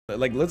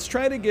Like, let's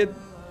try to get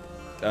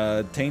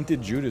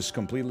Tainted Judas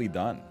completely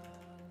done.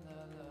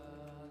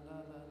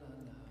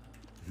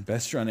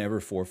 Best run ever,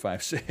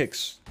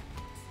 456.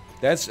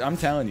 That's, I'm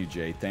telling you,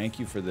 Jay, thank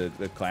you for the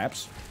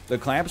claps. The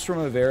claps from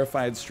a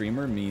verified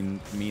streamer mean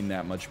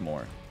that much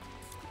more.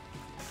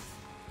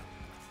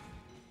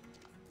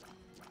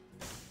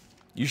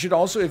 You should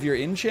also, if you're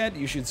in chat,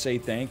 you should say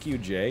thank you,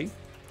 Jay.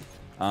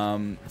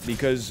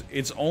 Because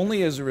it's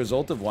only as a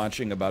result of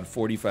watching about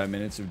 45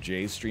 minutes of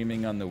Jay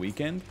streaming on the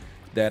weekend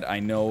that I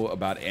know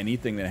about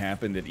anything that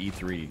happened at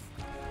E3.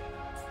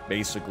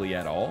 Basically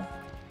at all.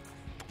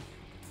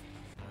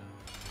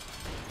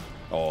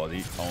 Oh,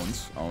 the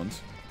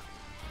owns.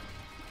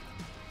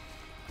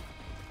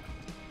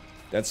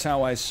 That's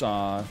how I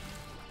saw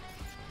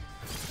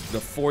the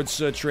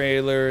Forza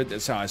trailer.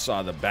 That's how I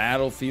saw the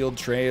Battlefield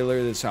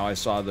trailer. That's how I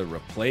saw the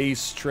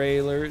Replace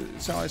trailer.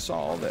 That's how I saw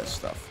all that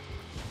stuff.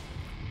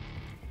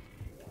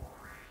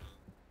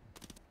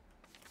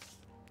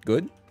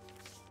 Good.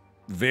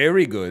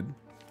 Very good.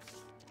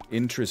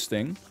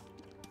 Interesting.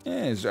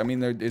 Yeah, I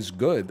mean, it's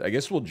good. I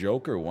guess we'll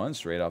Joker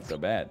once right off the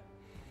bat.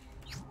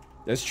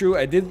 That's true.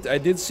 I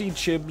did see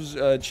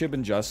Chib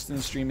and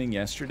Justin streaming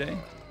yesterday.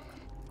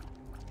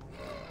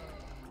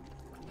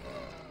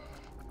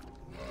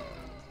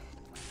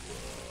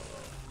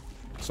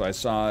 So I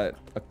saw it,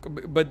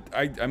 but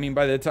I mean,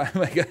 by the time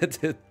I got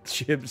to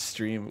Chib's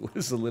stream, it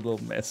was a little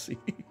messy.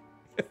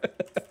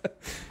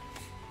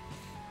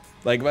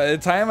 Like, by the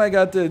time I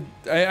got to,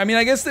 I mean,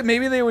 I guess that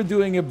maybe they were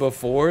doing it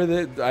before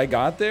that I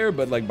got there,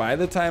 but like by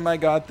the time I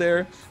got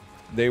there,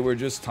 they were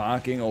just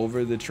talking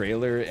over the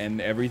trailer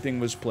and everything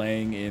was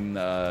playing in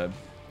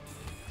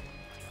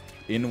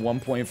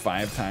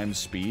 1.5 times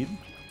speed.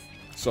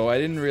 So I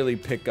didn't really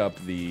pick up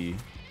the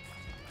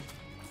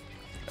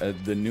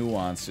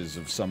nuances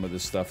of some of the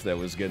stuff that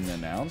was getting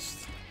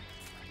announced.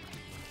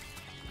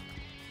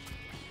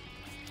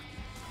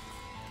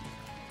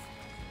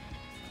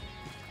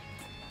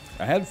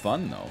 I had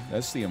fun, though.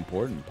 That's the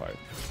important part.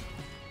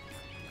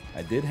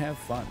 I did have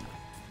fun.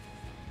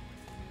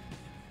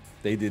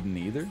 They didn't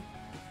either?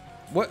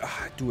 What?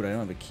 Dude, I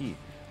don't have a key.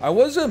 I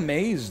was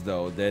amazed,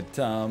 though,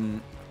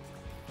 that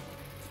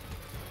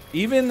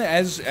even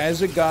as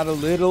it got a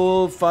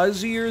little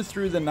fuzzier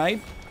through the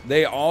night,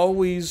 they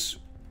always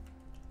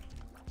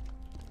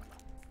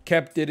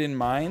kept it in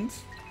mind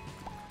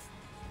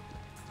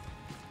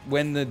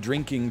when the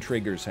drinking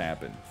triggers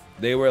happened.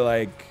 They were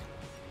like,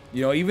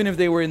 you know, even if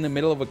they were in the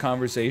middle of a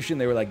conversation,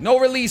 they were like, no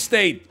release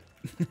date!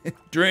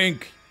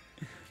 Drink!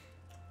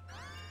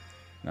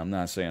 Now, I'm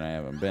not saying I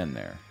haven't been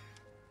there.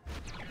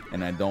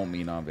 And I don't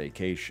mean on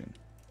vacation.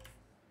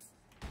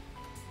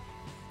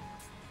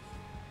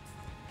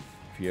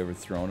 Have you ever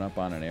thrown up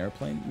on an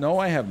airplane? No,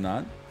 I have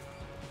not.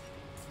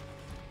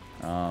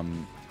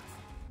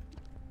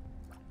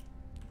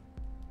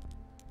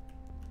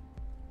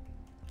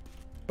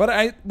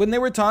 But when they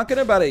were talking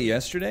about it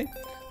yesterday,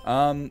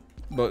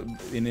 but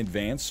in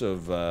advance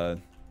of, oh,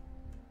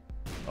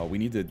 we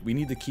need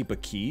to keep a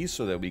key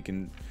so that we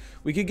could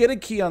get a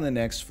key on the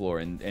next floor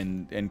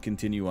and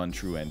continue on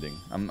True Ending.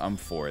 I'm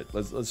for it.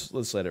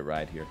 Let's let it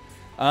ride here.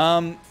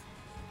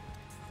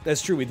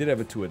 That's true. We did have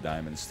a 2 of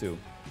diamonds too.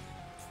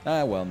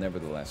 Ah, well,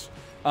 nevertheless.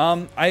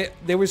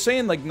 They were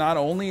saying, like, not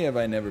only have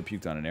I never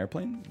puked on an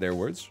airplane, their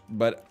words,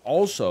 but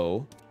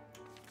also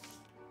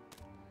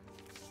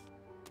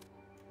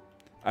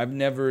I've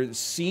never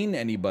seen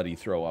anybody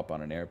throw up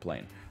on an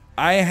airplane.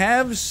 I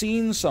have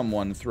seen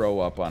someone throw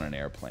up on an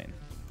airplane.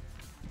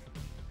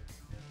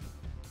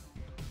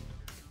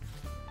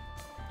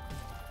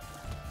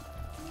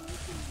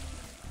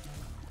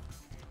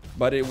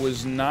 But it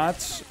was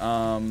not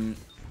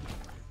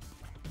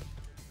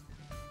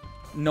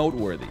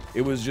noteworthy.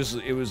 It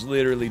was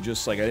literally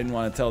just like, I didn't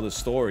want to tell the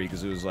story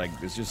because it was like,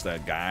 it's just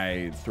that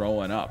guy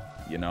throwing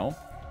up, you know?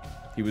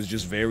 He was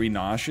just very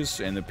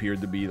nauseous and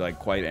appeared to be like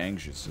quite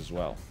anxious as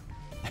well.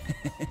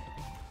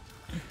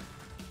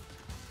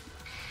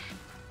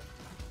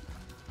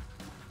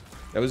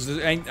 That was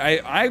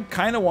I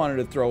kind of wanted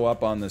to throw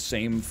up on the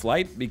same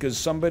flight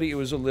because it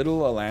was a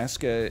little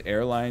Alaska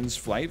Airlines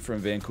flight from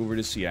Vancouver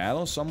to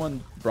Seattle.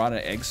 Someone brought an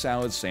egg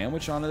salad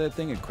sandwich onto that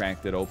thing and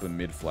cracked it open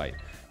mid-flight.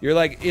 You're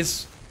like,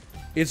 it's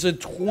a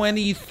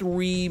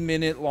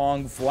 23-minute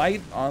long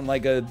flight on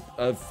like a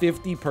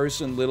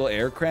 50-person little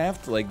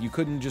aircraft. Like, you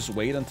couldn't just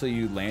wait until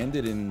you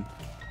landed in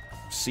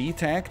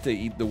SeaTac to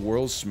eat the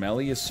world's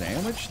smelliest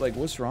sandwich? Like,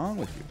 what's wrong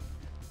with you?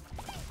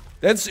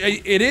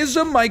 It is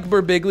a Mike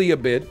Birbiglia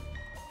bit,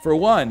 for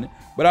one,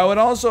 but I would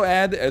also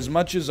add, as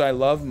much as I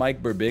love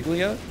Mike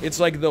Birbiglia, it's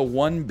like the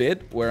one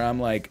bit where I'm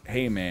like,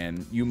 hey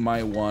man, you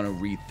might want to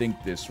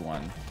rethink this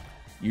one.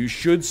 You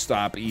should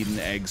stop eating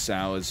egg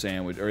salad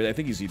sandwich, or I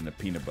think he's eating the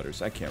peanut butter,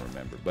 so I can't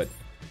remember, but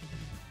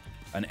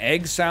an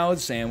egg salad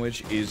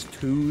sandwich is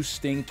too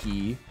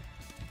stinky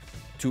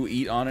to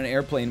eat on an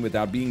airplane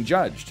without being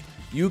judged.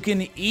 You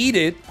can eat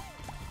it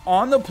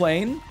on the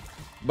plane,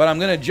 but I'm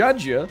gonna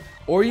judge you.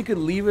 Or you could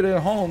leave it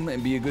at home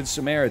and be a good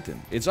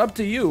Samaritan. It's up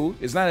to you.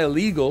 It's not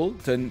illegal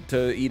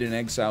to eat an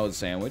egg salad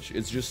sandwich.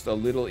 It's just a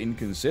little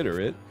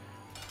inconsiderate.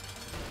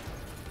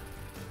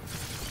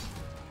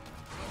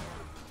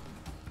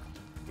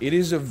 It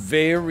is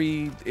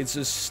it's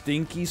a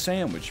stinky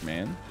sandwich,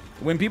 man.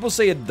 When people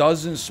say it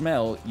doesn't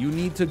smell, you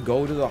need to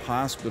go to the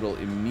hospital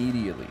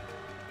immediately.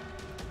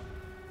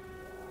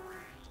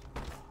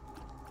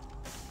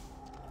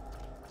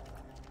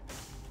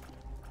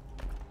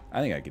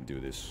 I think I can do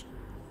this.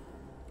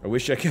 I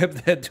wish I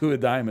kept that 2 of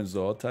diamonds,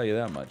 though. I'll tell you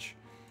that much.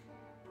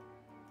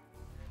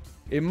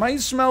 It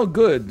might smell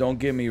good, don't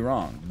get me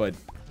wrong, but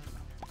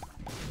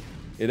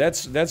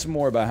that's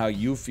more about how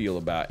you feel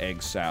about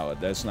egg salad.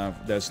 That's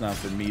not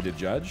for me to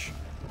judge.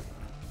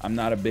 I'm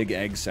not a big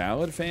egg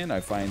salad fan. I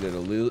find it a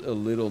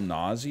little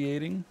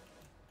nauseating.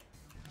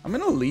 I'm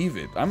gonna leave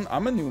it.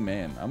 I'm a new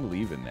man. I'm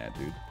leaving that,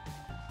 dude.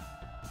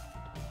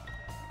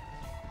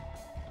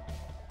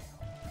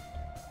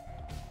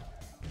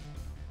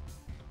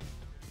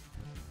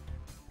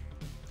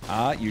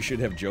 Ah, you should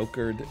have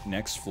jokered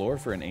next floor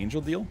for an angel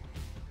deal.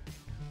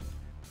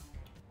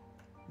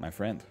 My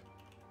friend.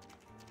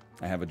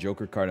 I have a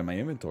Joker card in my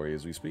inventory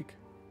as we speak.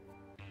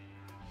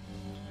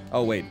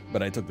 Oh, wait,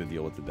 but I took the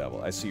deal with the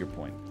devil. I see your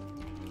point.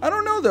 I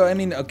don't know, though. I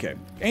mean, okay.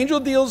 Angel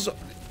deals,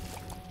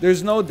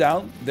 there's no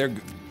doubt they're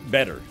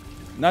better.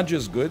 Not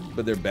just good,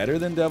 but they're better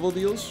than devil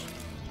deals.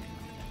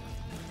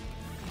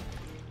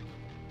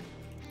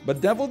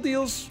 But devil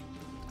deals,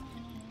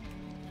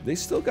 they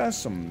still got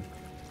some...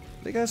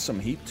 They got some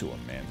heat to them,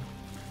 man.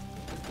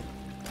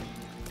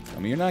 I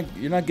mean,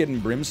 you're not getting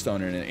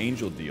brimstone in an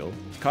angel deal.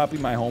 Copy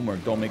my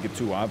homework. Don't make it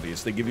too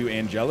obvious. They give you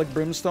angelic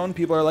brimstone.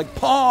 People are like,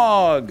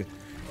 Pog!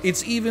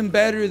 It's even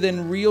better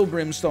than real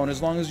brimstone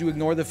as long as you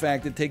ignore the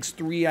fact it takes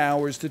 3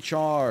 hours to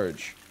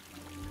charge.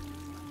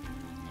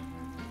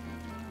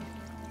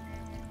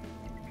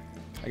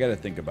 I gotta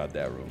think about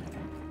that room.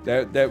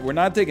 That we're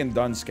not taking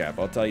Dunscap,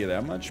 I'll tell you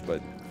that much,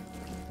 but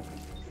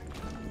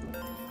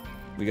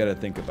we gotta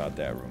think about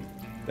that room.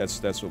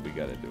 That's what we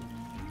gotta do.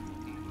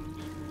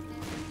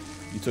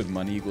 You took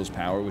money equals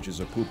power, which is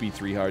a poopy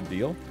 3-hard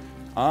deal.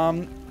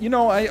 You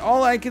know,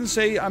 all I can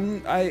say,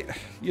 I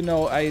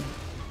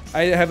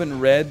haven't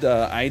read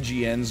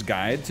IGN's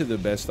guide to the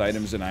best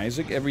items in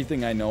Isaac.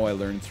 Everything I know I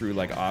learned through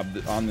like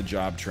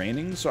on-the-job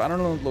training. So I don't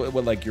know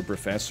what like your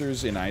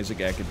professors in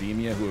Isaac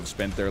Academia who have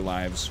spent their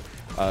lives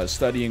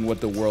studying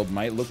what the world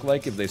might look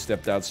like if they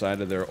stepped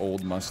outside of their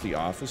old musty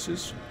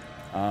offices.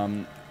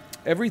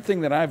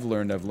 Everything that I've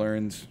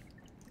learned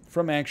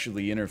from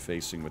actually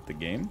interfacing with the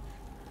game.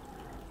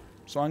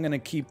 So I'm going to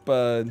keep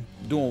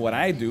doing what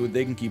I do.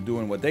 They can keep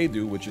doing what they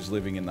do, which is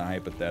living in the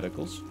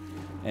hypotheticals.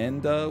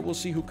 And we'll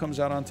see who comes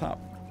out on top.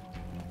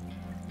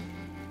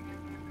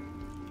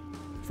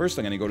 First,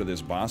 I'm going to go to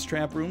this boss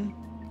trap room.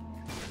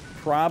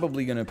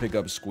 Probably going to pick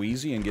up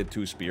Squeezy and get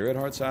 2 spirit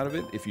hearts out of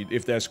it,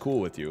 if that's cool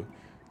with you.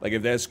 Like,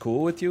 if that's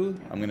cool with you,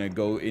 I'm going to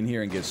go in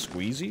here and get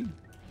Squeezy.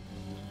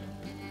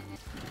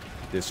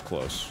 This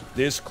close.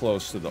 This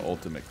close to the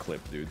ultimate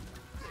clip, dude.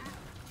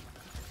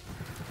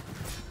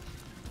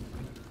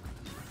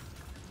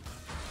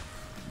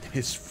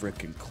 It's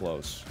freaking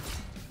close.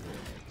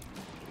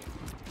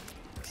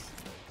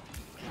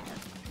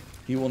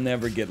 He will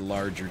never get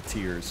larger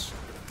tears.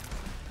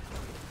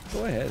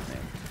 Go ahead, man.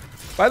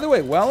 By the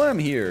way, while I'm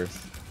here,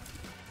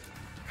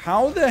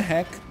 how the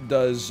heck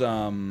does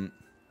the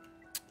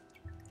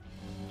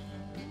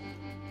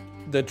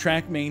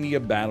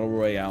Trackmania Battle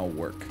Royale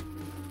work?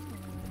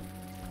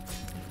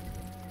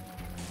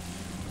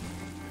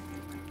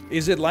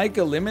 Is it like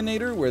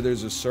Eliminator where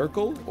there's a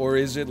circle, or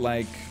is it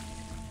like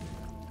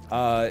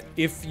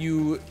if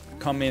you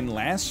come in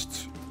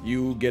last,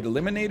 you get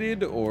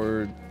eliminated,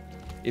 or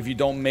if you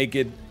don't make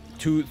it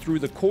through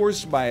the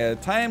course by a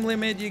time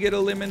limit, you get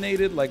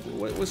eliminated? Like,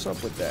 what's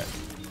up with that?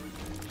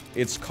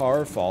 It's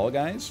Car Fall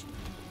Guys?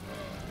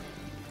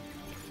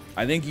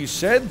 I think you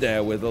said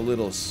that with a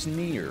little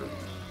sneer,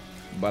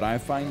 but I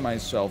find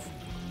myself,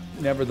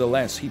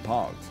 nevertheless, he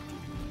pogged.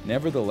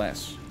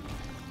 Nevertheless,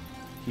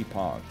 he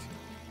pogged.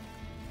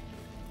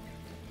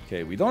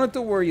 Okay, we don't have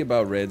to worry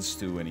about Red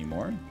Stew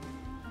anymore.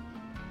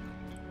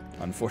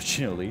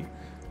 Unfortunately.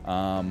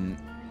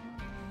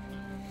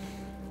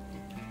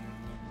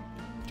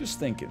 Just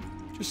thinking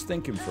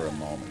for a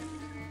moment.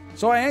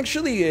 So I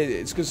actually,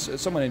 it's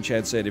because someone in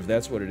chat said if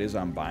that's what it is,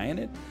 I'm buying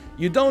it.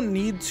 You don't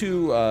need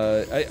to,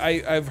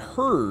 I've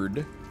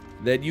heard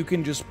that you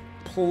can just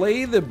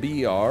play the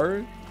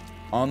BR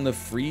on the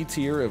free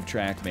tier of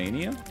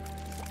Trackmania,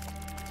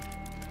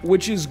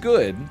 which is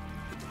good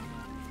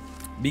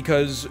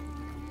because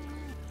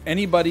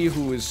anybody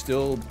who is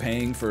still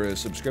paying for a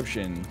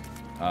subscription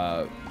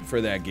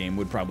for that game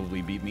would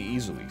probably beat me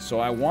easily. So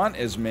I want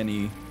as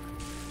many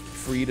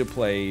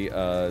free-to-play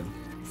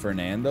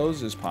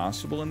Fernandos as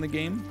possible in the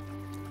game.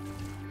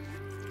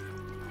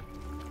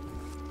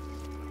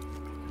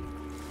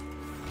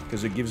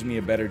 Because it gives me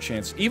a better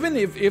chance, even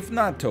if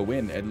not to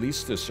win, at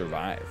least to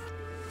survive.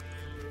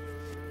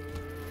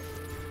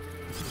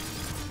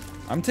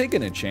 I'm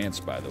taking a chance,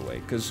 by the way,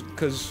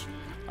 because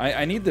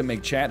I need to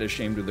make chat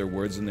ashamed of their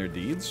words and their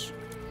deeds.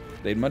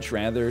 They'd much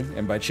rather,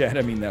 and by chat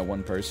I mean that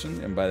one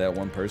person, and by that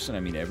one person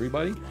I mean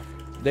everybody.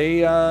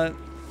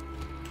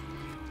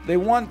 They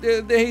want,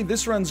 hey,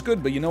 this run's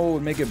good, but you know what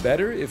would make it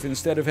better? If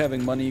instead of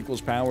having money equals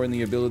power and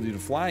the ability to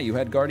fly, you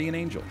had Guardian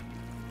Angel.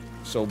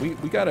 So we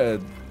gotta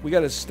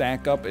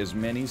stack up as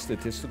many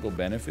statistical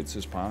benefits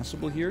as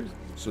possible here,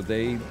 so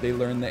they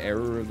learn the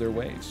error of their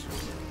ways.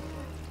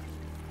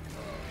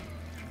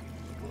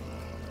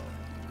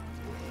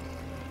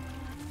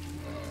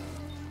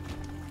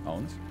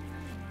 Owens?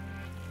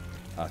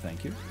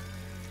 Thank you.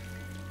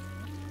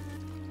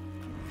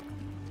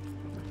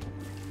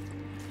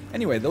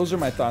 Anyway, those are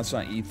my thoughts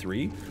on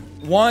E3.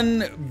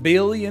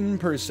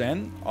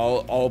 1,000,000,000%.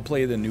 I'll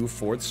play the new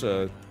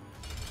Forza.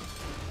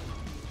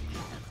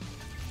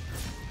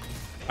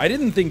 I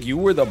didn't think you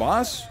were the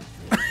boss.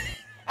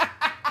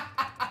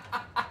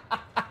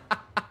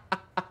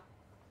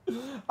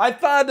 I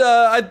thought,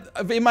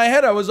 in my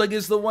head, I was like,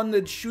 it's the one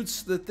that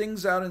shoots the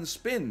things out and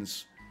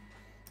spins.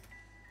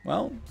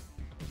 Well,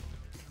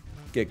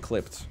 get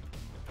clipped.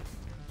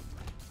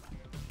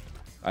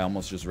 I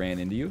almost just ran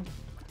into you.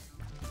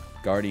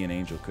 Guardian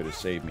Angel could have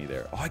saved me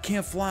there. Oh, I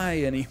can't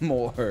fly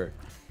anymore.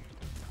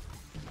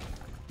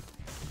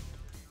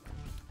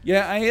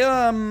 Yeah,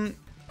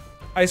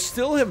 I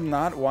still have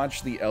not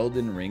watched the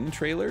Elden Ring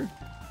trailer.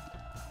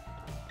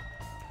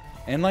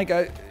 And like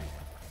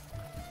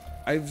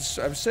I've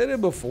said it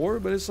before,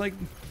 but it's like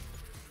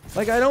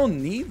I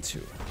don't need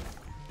to.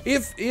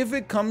 If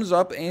it comes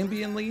up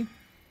ambiently,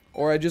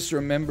 or I just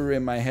remember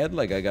in my head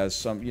like I got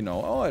some, you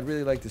know, oh, I'd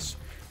really like this.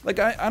 Like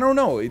I don't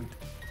know.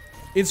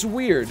 It's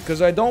weird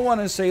because I don't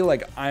want to say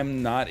like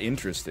I'm not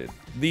interested.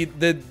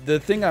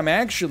 The thing I'm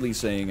actually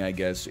saying, I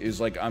guess,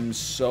 is like I'm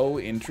so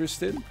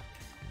interested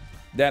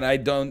that I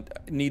don't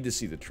need to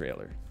see the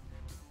trailer.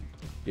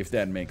 If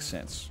that makes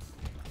sense.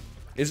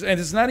 And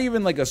it's not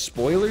even like a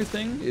spoiler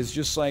thing. It's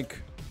just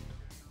like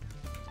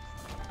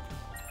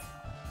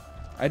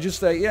I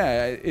just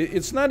yeah.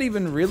 It's not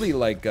even really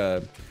like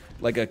a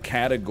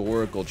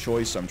categorical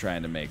choice I'm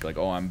trying to make. Like,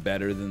 oh, I'm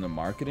better than the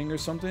marketing or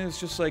something. It's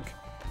just like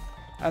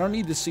I don't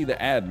need to see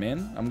the ad,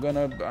 man. I'm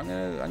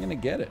gonna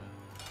get it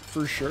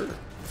for sure.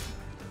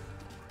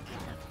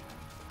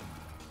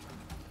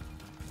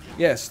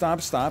 Yeah,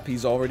 stop.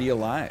 He's already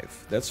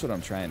alive. That's what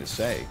I'm trying to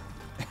say.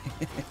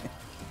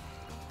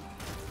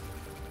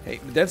 Hey,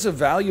 that's a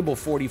valuable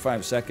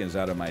 45 seconds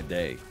out of my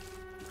day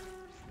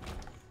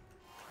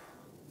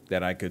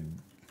that I could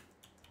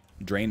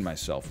drain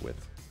myself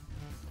with.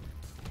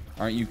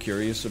 Aren't you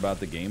curious about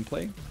the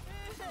gameplay?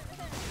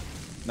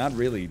 Not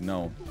really,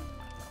 no.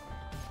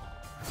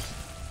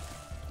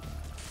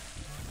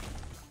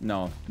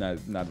 No,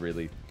 not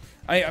really.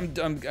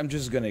 I'm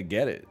just gonna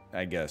get it,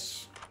 I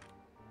guess.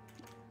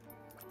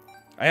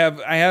 I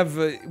have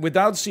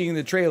without seeing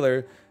the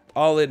trailer,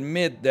 I'll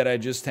admit that I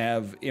just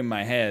have in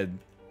my head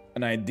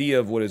an idea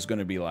of what it's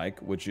gonna be like,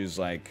 which is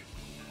like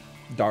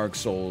Dark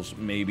Souls,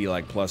 maybe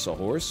like plus a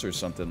horse or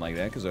something like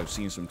that, because I've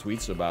seen some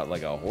tweets about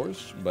like a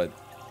horse, but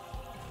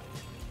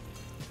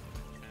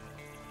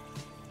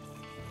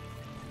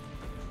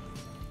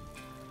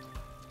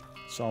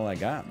it's all I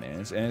got, man,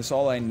 and it's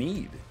all I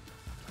need.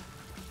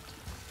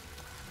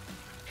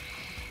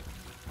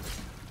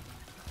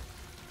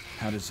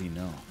 How does he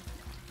know?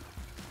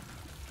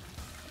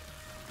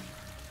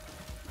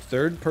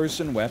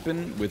 Third-person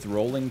weapon with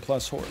rolling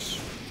plus horse.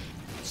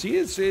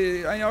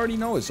 See, I already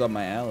know it's up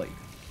my alley.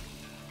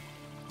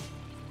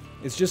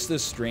 It's just a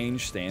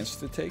strange stance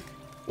to take.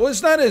 Well,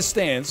 it's not a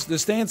stance. The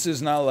stance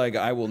is not like,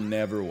 I will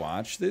never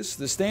watch this.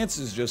 The stance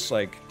is just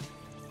like,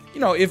 you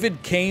know, if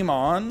it came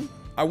on,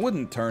 I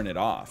wouldn't turn it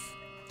off.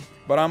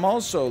 But I'm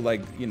also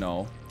like, you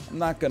know, I'm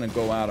not gonna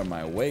go out of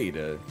my way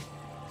to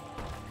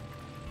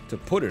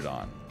put it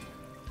on.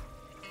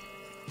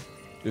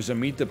 There's a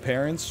Meet the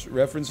Parents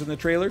reference in the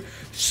trailer.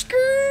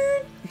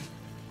 Skirt!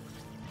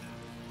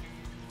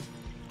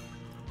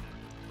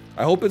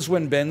 I hope it's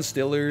when Ben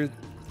Stiller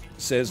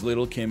says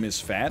Little Kim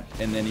is fat,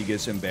 and then he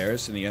gets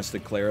embarrassed and he has to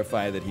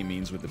clarify that he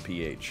means with the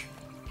PH.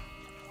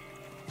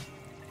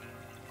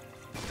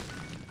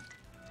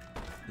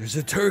 There's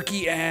a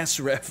turkey ass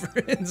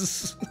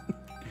reference.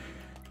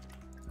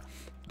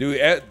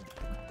 Dude,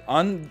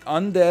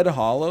 Undead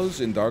Hollows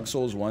in Dark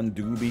Souls 1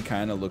 do be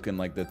kind of looking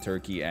like the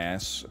turkey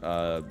ass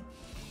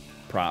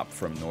prop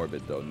from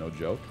Norbit, though, no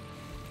joke.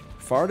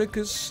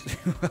 Farticus,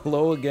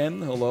 hello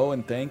again, hello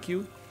and thank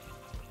you.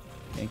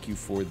 Thank you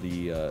for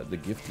the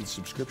gifted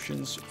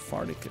subscriptions,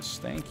 Farticus,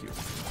 thank you.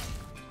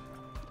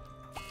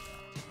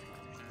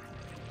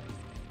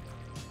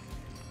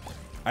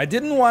 I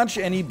didn't watch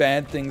any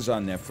bad things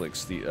on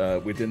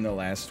Netflix within the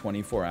last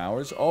 24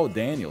 hours. Oh,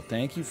 Daniel,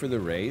 thank you for the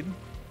raid.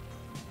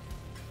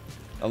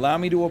 Allow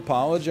me to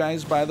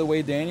apologize, by the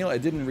way, Daniel. I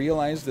didn't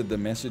realize that the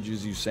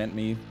messages you sent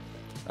me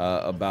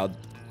about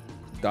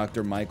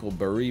Dr. Michael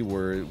Burry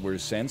were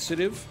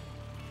sensitive.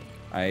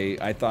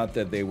 I thought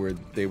that they were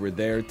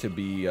there to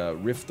be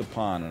riffed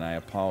upon, and I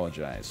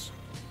apologize.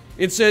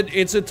 It's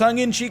a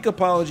tongue-in-cheek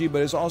apology,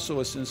 but it's also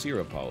a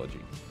sincere apology.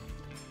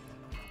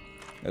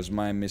 That's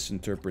my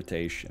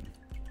misinterpretation.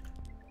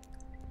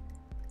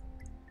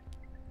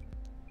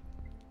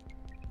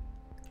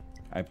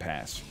 I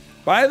pass.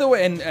 By the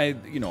way,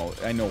 and you know,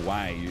 I know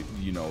why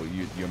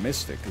you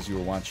missed it because you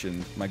were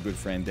watching my good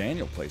friend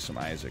Daniel play some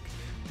Isaac.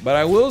 But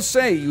I will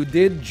say you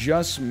did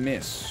just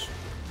miss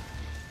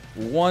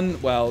one.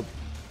 Well,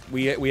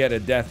 we had a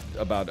death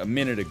about a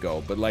minute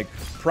ago, but like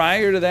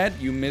prior to that,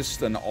 you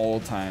missed an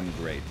all-time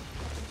great.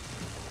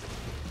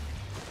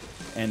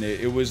 And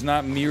it was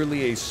not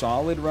merely a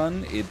solid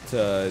run. It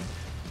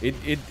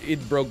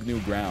broke new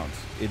ground.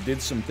 It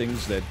did some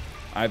things that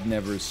I've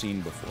never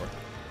seen before.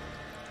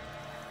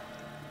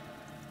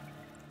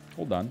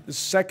 Hold on. The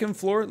second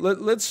floor.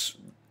 Let's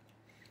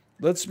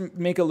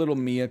make a little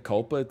mea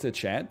culpa to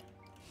chat.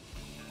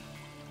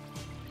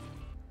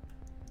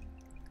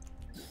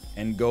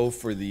 And go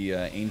for the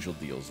angel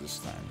deals this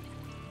time.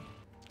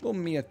 A little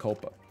mea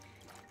culpa.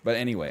 But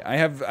anyway, I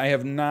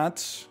have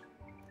not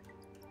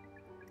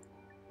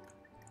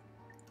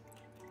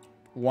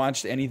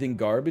watched anything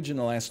garbage in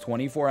the last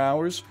 24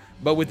 hours.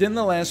 But within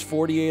the last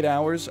 48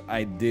 hours,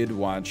 I did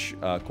watch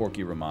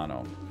Corky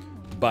Romano.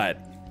 But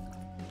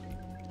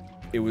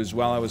it was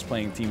while I was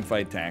playing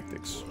Teamfight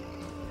Tactics.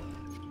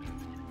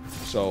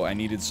 So I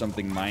needed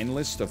something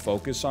mindless to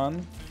focus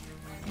on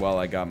while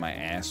I got my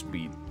ass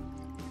beat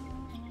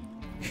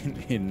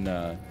in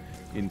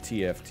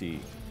TFT.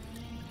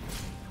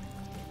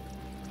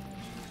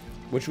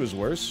 Which was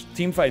worse?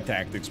 Teamfight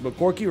Tactics, but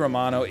Corky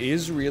Romano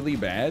is really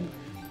bad.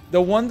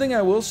 The one thing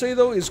I will say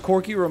though is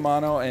Corky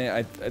Romano,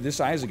 and this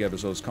Isaac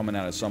episode is coming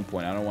out at some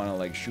point. I don't want to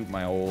like shoot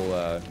my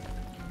whole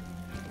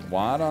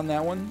wad on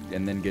that one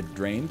and then get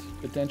drained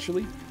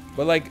potentially.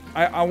 But like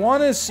I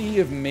want to see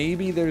if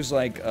maybe there's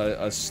like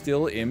a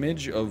still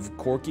image of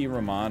Corky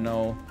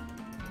Romano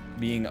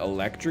being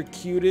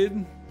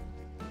electrocuted.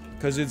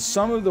 Because it's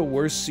some of the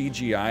worst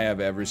CGI I've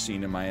ever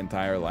seen in my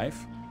entire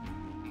life.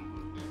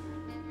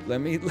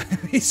 Let me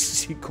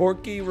see.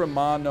 Corky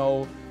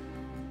Romano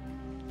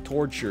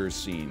torture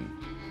scene.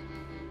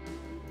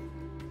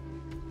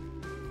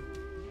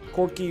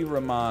 Corky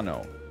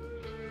Romano.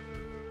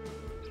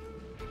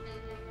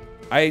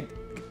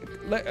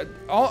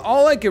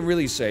 All I can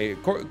really say,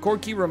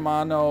 Corky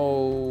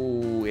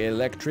Romano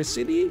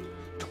electricity?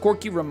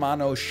 Corky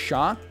Romano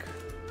shock?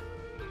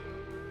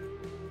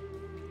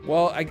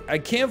 Well, I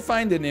can't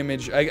find an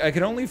image. I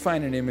can only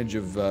find an image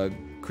of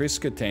Chris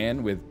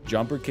Kattan with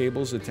jumper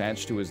cables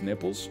attached to his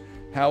nipples.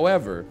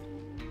 However,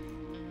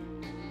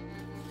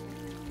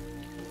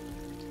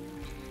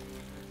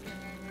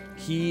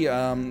 he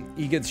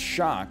gets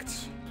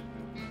shocked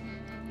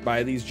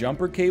by these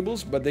jumper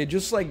cables, but they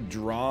just like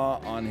draw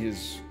on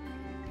his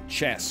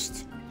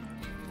chest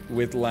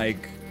with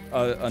like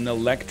an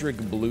electric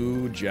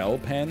blue gel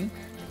pen.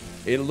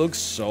 It looks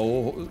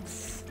so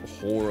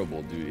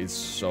horrible, dude. It's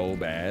so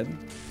bad.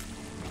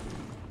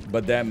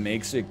 But that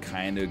makes it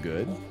kind of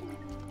good.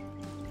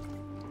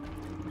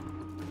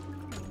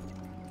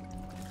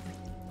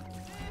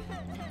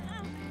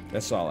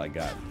 That's all I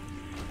got.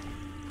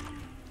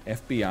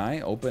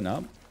 FBI, open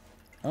up.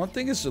 I don't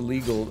think it's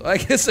illegal. I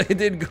guess I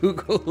did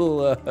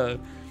Google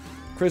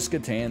Chris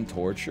Kattan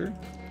torture.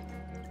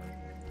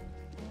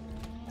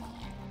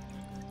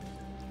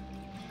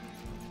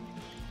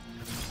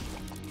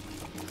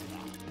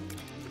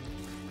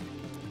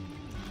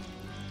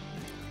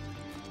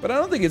 But I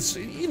don't think it's,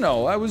 you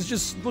know, I was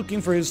just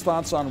looking for his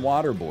thoughts on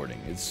waterboarding.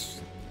 It's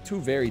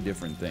two very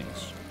different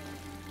things.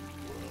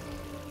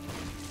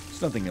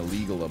 There's nothing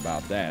illegal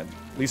about that.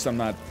 At least I'm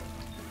not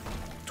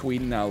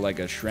tweeting out like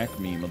a Shrek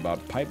meme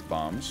about pipe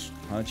bombs,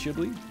 huh,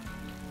 Chiblee?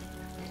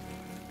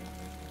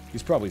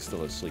 He's probably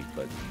still asleep,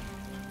 but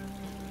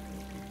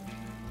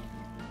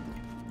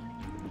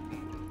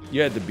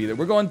you had to be there.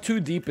 We're going too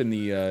deep in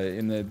the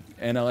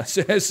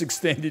NLSS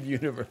extended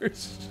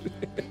universe.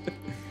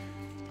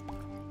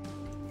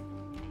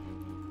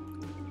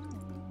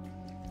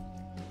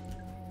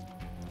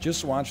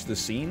 Just watch the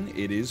scene.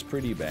 It is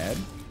pretty bad.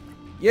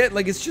 Yeah,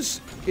 like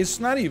it's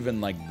not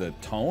even like the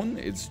tone.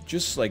 It's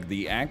just like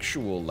the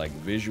actual like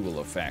visual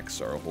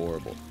effects are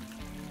horrible.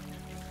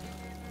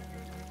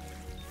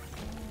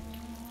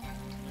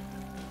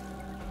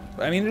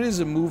 I mean, it is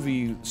a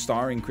movie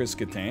starring Chris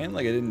Kattan.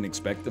 Like, I didn't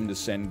expect them to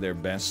send their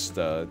best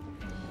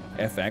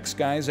FX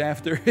guys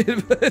after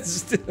it, but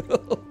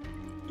still.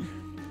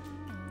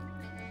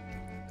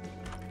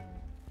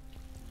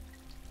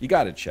 You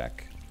gotta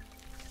check.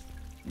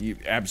 You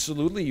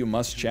absolutely, you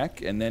must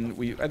check, and then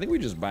I think we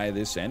just buy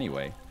this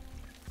anyway.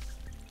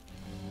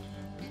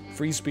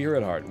 Free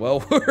Spirit Heart.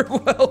 Well,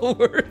 well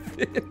worth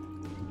it.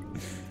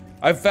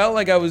 I felt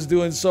like I was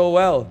doing so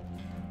well.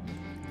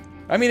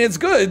 I mean, it's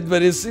good,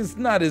 but it's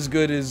not as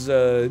good as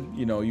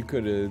you know, you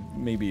could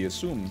maybe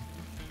assume.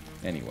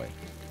 Anyway,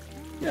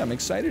 yeah, I'm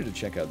excited to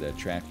check out that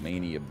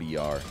Trackmania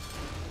BR.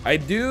 I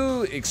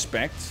do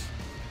expect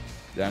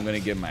that I'm gonna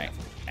get my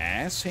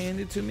ass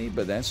handed to me,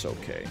 but that's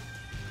okay.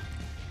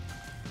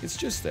 It's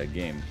just that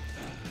game.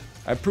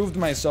 I proved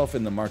myself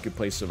in the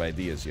marketplace of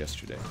ideas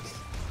yesterday.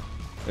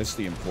 That's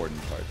the important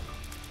part.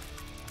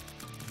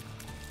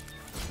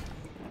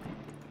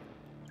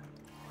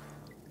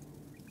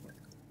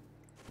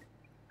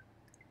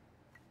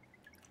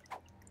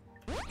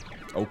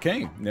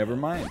 Okay, never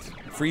mind.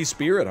 Free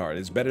Spirit Heart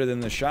is better than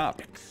the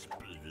shop.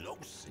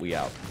 We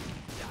out.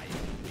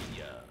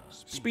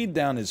 Speed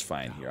down is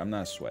fine here. I'm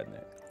not sweating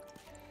it.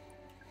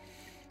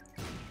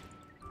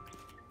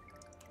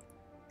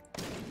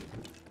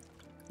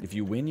 If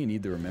you win, you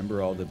need to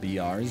remember all the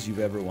BRs you've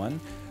ever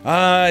won.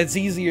 It's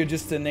easier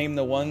just to name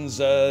the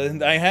ones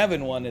I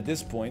haven't won at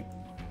this point.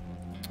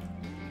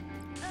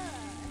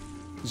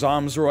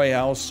 Zoms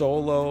Royale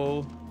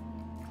Solo.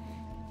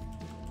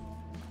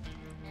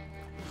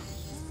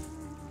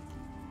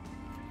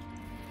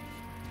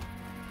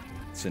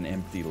 It's an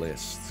empty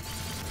list.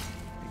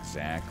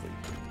 Exactly.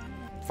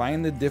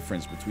 Find the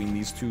difference between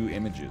these two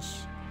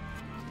images.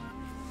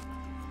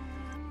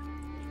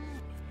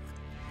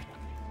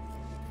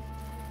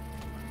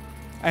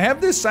 I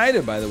have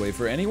decided, by the way,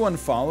 for anyone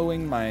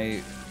following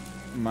my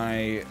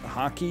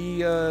hockey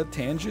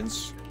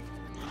tangents,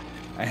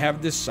 I have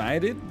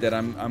decided that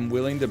I'm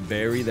willing to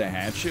bury the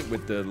hatchet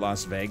with the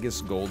Las Vegas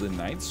Golden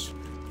Knights.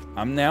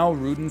 I'm now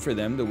rooting for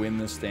them to win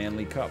the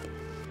Stanley Cup.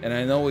 And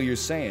I know what you're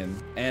saying,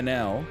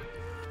 NL.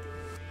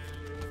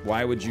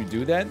 Why would you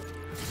do that?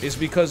 It's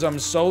because I'm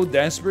so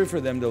desperate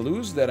for them to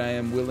lose that I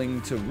am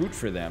willing to root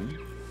for them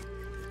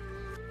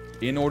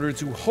in order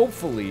to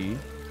hopefully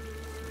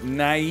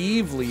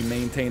naively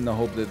maintain the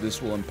hope that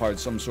this will impart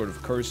some sort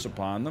of curse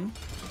upon them.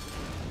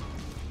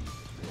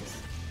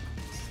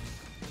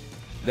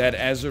 That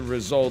as a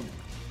result,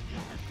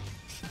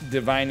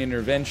 divine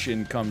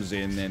intervention comes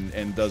in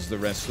and does the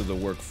rest of the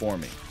work for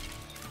me.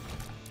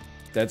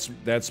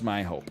 That's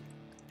my hope.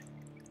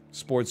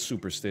 Sports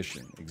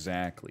superstition,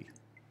 exactly.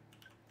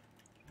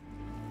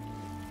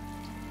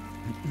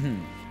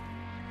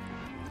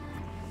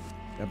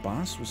 That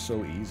boss was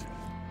so easy.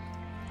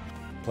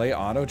 Play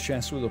auto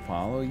chess with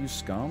Apollo, you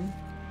scum?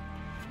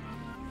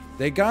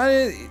 They got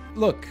it.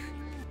 Look,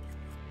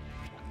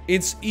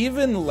 it's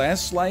even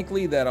less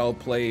likely that I'll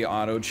play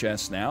auto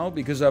chess now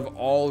because I've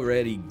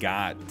already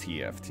got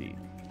TFT.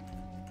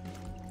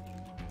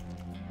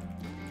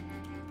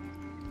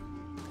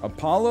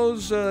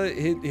 Apollo's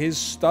his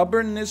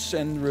stubbornness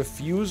and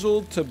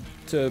refusal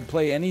to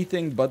play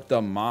anything but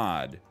the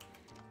mod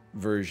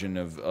version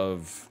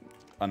of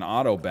an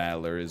auto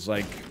battler is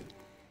like,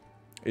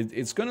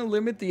 it's gonna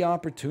limit the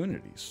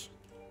opportunities.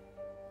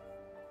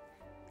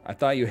 I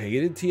thought you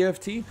hated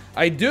TFT?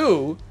 I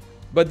do,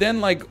 but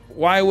then like,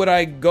 why would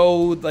I go,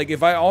 like,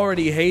 if I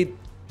already hate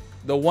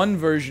the one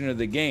version of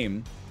the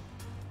game,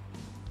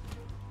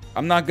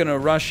 I'm not gonna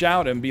rush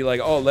out and be like,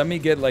 oh, let me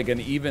get like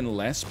an even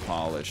less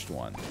polished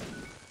one.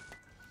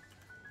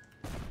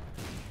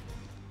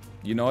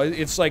 You know,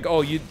 it's like,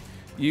 oh,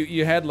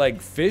 you had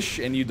like fish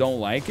and you don't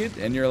like it,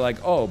 and you're like,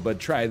 oh, but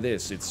try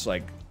this. It's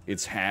like,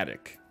 it's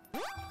haddock.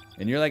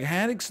 And you're like,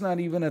 haddock's not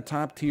even a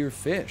top tier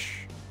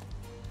fish.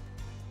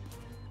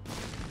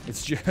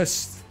 It's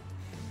just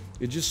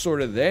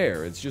sort of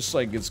there. It's just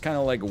like, it's kind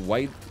of like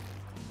white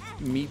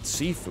meat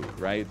seafood,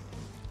 right?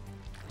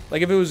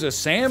 Like if it was a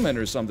salmon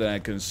or something,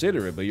 I'd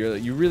consider it, but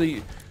you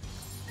really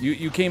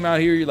came out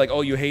here, you're like,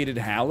 oh, you hated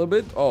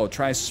halibut? Oh,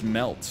 try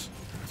smelt.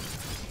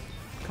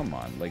 Come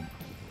on, like,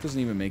 it doesn't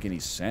even make any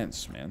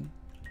sense, man.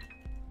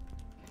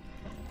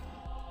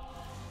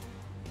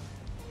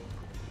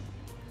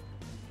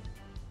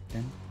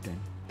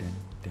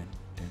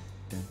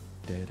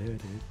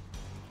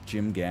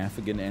 Jim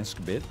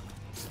Gaffigan-esque bit.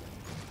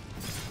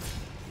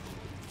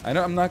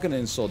 I'm not gonna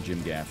insult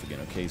Jim Gaffigan,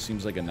 okay?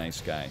 Seems like a nice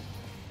guy.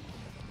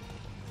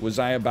 Was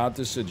I about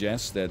to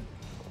suggest that,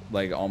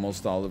 like,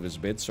 almost all of his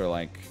bits are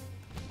like,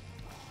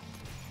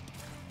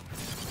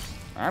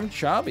 I'm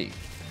chubby?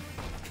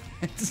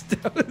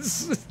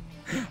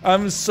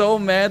 I'm so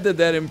mad that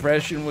that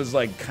impression was,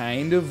 like,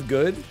 kind of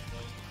good.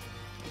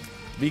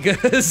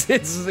 Because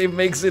it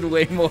makes it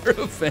way more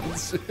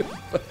offensive.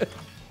 But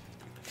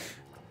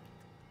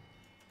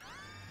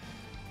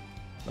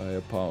I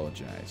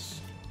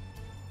apologize.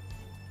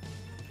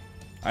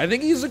 I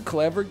think he's a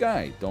clever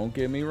guy, don't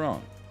get me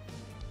wrong.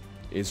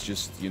 It's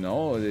just, you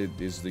know,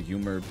 is the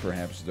humor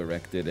perhaps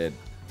directed at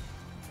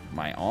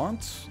my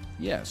aunt?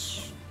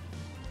 Yes.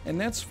 And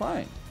that's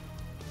fine.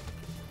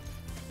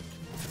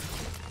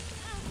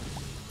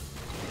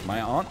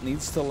 My aunt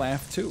needs to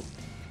laugh too.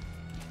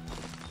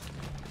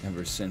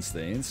 Ever since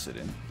the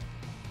incident.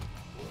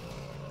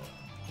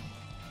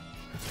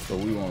 But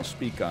we won't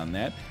speak on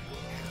that.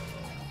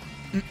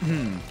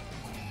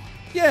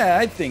 Yeah,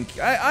 I think...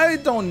 I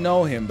don't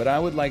know him, but I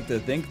would like to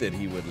think that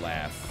he would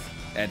laugh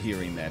at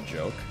hearing that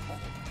joke.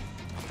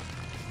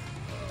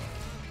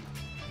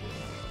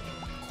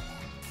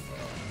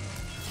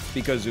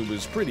 Because it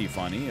was pretty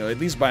funny, at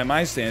least by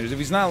my standards. If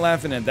he's not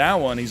laughing at that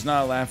one, he's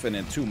not laughing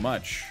at too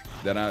much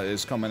that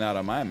is coming out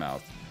of my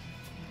mouth.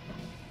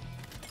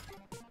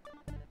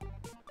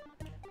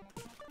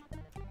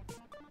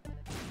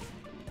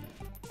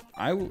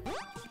 I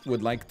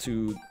would like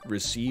to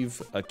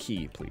receive a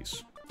key,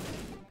 please.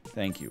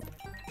 Thank you.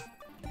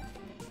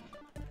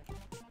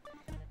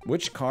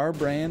 Which car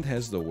brand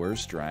has the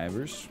worst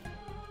drivers?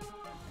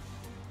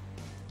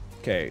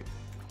 Okay.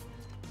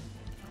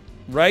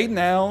 Right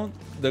now,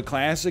 the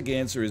classic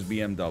answer is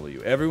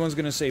BMW. Everyone's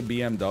gonna say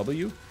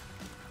BMW.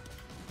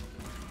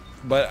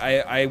 But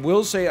I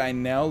will say I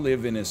now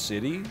live in a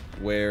city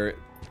where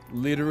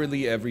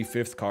literally every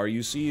 5th car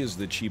you see is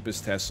the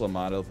cheapest Tesla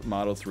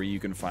Model 3 you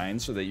can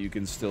find, so that you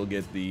can still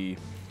get the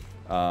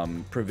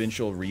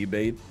provincial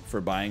rebate for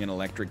buying an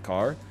electric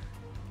car.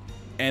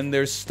 And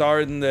they're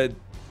starting to...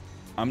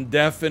 I'm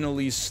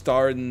definitely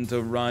starting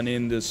to run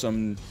into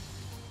some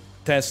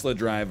Tesla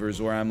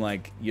drivers where I'm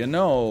like, you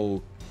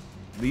know,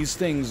 these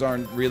things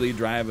aren't really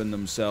driving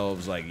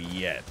themselves, like,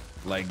 yet.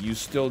 Like, you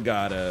still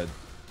gotta...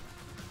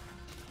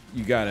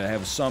 You gotta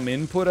have some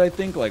input, I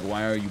think. Like,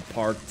 why are you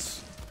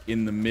parked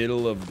in the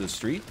middle of the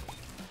street?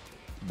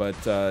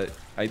 But,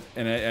 I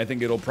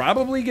think it'll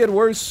probably get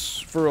worse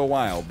for a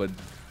while, but...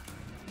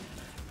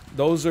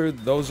 Those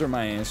are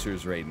my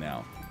answers right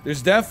now.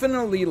 There's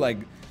definitely, like,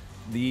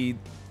 the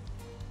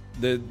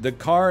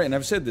car, and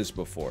I've said this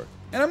before,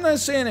 and I'm not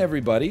saying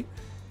everybody,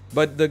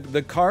 but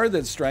the car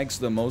that strikes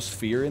the most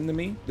fear into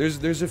me,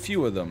 there's a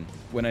few of them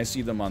when I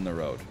see them on the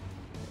road.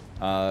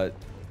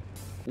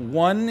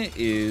 One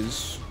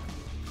is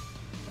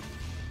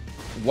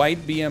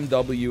white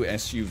BMW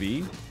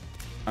SUV.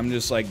 I'm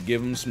just like,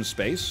 give them some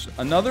space.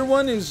 Another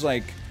one is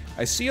like,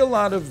 I see a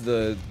lot of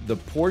the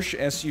Porsche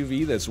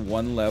SUV that's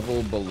one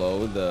level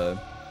below the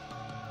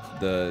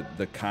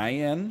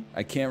Cayenne.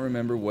 I can't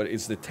remember what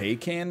it's, the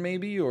Taycan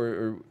maybe,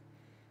 or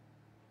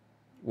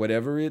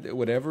whatever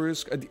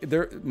is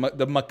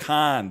the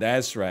Macan.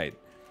 That's right.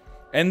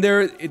 And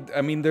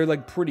I mean they're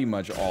like pretty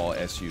much all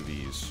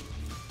SUVs.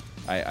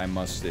 I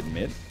must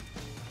admit.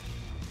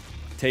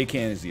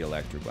 Taycan is the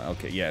electric one.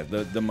 Okay, yeah,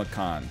 the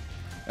Macan.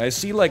 I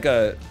see like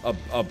a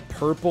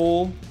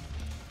purple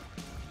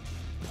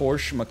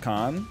Porsche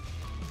Macan.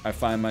 I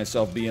find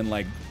myself being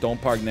like,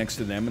 don't park next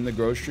to them in the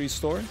grocery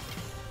store.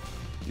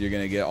 You're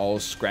gonna get all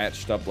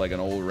scratched up like an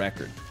old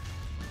record.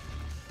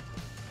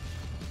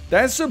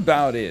 That's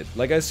about it.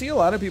 Like, I see a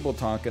lot of people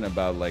talking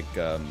about, like,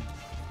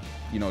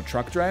 you know,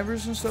 truck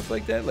drivers and stuff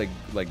like that, like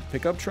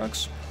pickup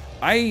trucks.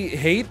 I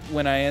hate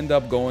when I end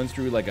up going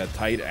through like a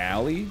tight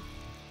alley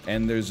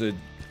and there's a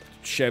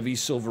Chevy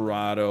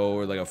Silverado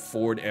or like a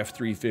Ford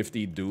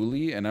F-350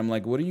 dually, and I'm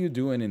like, what are you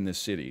doing in this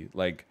city?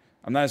 Like,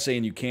 I'm not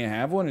saying you can't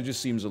have one, it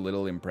just seems a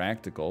little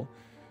impractical.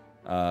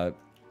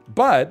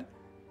 But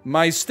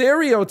my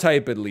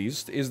stereotype, at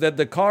least, is that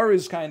the car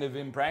is kind of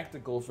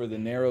impractical for the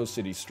narrow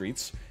city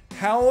streets.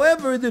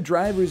 However, the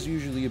drivers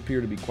usually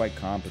appear to be quite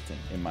competent,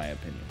 in my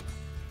opinion.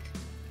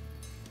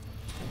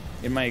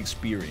 In my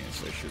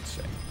experience, I should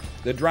say.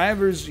 The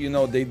drivers, you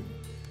know, the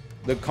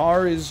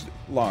car is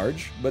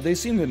large, but they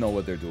seem to know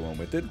what they're doing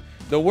with it.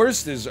 The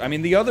worst is, I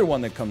mean, the other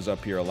one that comes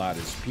up here a lot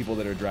is people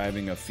that are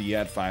driving a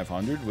Fiat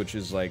 500, which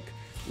is like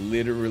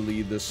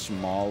literally the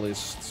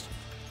smallest,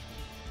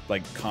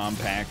 like,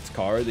 compact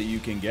car that you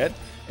can get,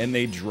 and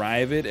they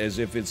drive it as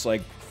if it's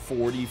like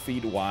 40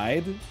 feet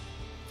wide.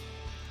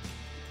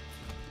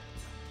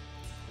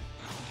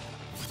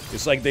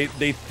 It's like they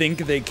think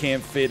they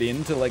can't fit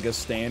into like a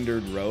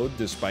standard road,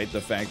 despite the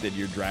fact that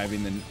you're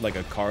driving like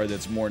a car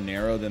that's more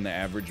narrow than the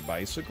average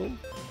bicycle.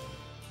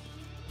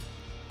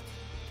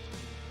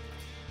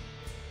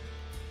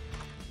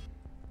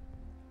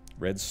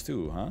 Red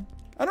stew, huh?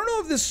 I don't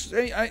know if this...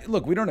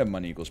 look, we don't have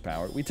money equals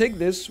power. We take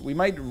this. We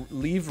might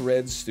leave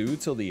red stew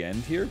till the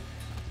end here.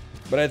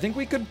 But I think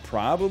we could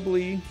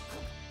probably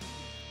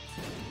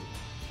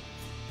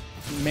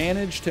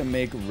manage to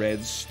make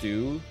red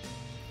stew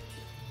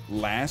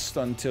last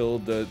until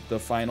the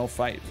final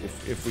fight,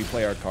 if we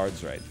play our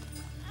cards right.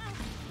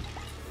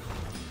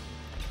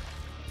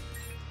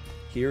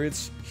 Here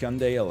it's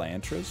Hyundai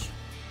Elantras.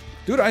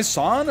 Dude, I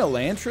saw an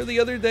Elantra the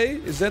other day.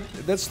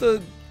 That's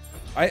the...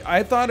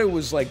 I thought it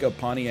was like a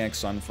Pontiac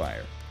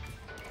Sunfire.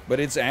 But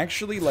it's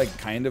actually like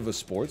kind of a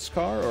sports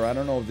car, or I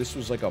don't know if this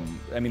was like a...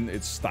 I mean,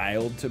 it's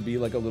styled to be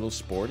like a little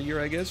sportier,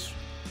 I guess.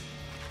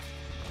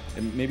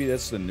 And maybe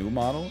that's the new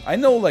model. I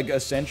know like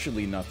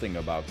essentially nothing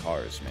about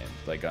cars, man.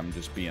 Like, I'm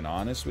just being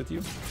honest with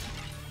you.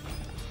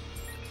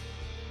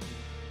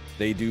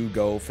 They do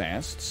go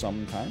fast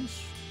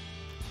sometimes.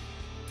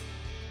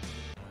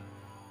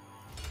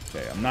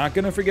 Okay, I'm not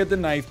gonna forget the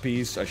knife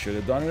piece. I should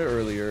have done it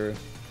earlier.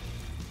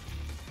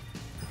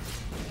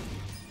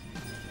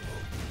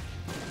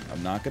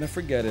 I'm not gonna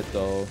forget it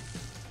though.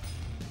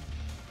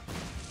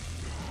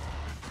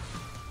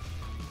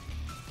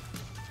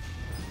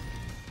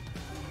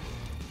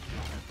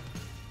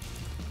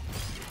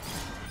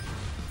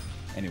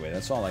 Anyway,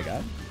 that's all I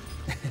got.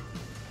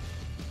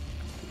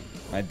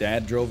 My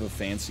dad drove a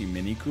fancy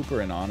Mini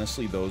Cooper, and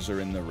honestly, those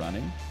are in the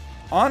running.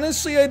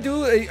 Honestly, I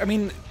do. I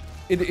mean,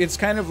 it's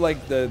kind of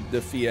like the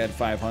Fiat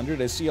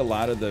 500. I see a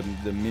lot of the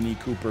Mini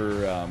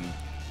Cooper,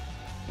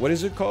 what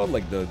is it called?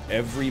 Like the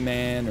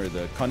Everyman or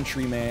the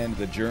Countryman,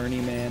 the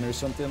Journeyman or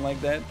something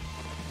like that.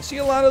 I see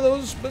a lot of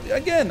those, but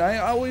again,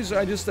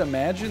 I just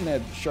imagine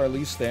that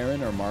Charlize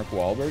Theron or Mark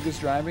Wahlberg is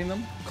driving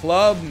them.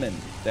 Clubman,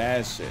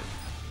 that's it.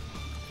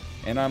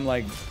 And I'm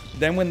like,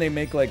 then when they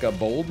make like a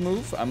bold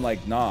move, I'm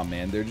like, nah,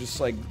 man, they're just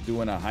like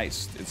doing a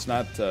heist. It's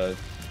not,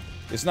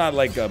 It's not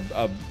like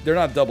they're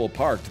not double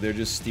parked. They're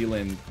just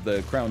stealing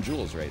the crown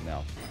jewels right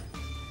now.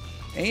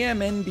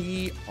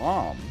 AMNB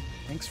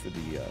thanks for the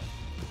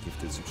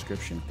gifted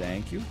subscription.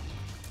 Thank you.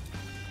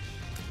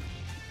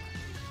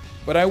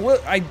 But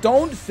I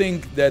don't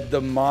think that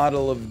the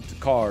model of the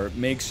car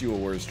makes you a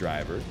worse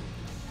driver.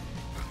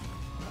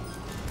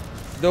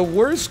 The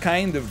worst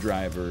kind of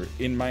driver,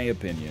 in my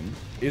opinion,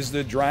 is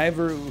the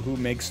driver who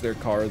makes their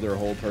car their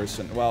whole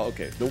person. Well,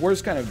 okay, the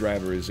worst kind of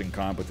driver is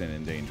incompetent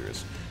and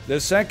dangerous. The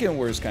second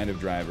worst kind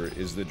of driver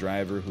is the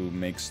driver who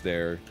makes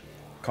their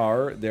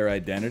car their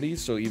identity.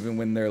 So even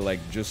when they're like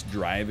just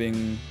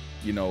driving,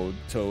 you know,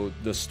 to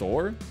the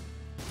store,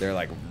 they're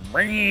like,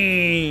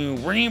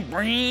 bring, bring,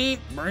 bring,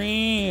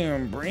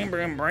 bring, bring,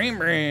 bring, bring,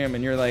 bring,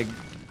 and you're like,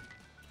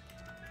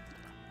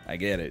 I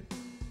get it.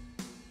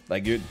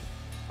 Like,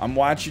 I'm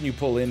watching you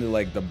pull into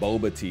like the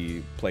boba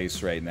tea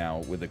place right now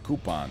with a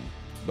coupon,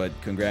 but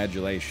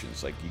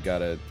congratulations, like you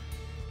gotta,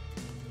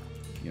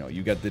 you know,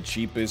 you got the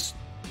cheapest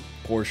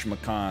Porsche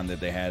Macan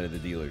that they had at the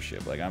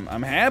dealership. Like,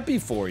 I'm happy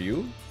for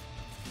you,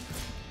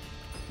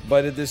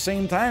 but at the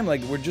same time,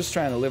 like, we're just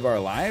trying to live our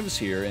lives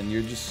here, and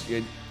you're just.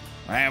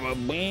 I have a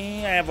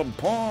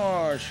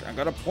Porsche. I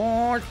got a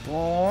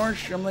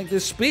Porsche. I'm like, the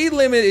speed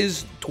limit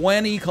is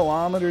 20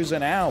 kilometers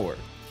an hour.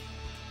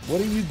 What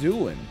are you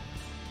doing?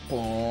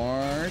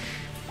 Porsche.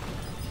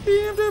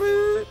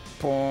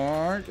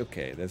 Porsche.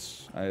 Okay,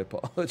 I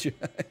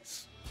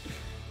apologize.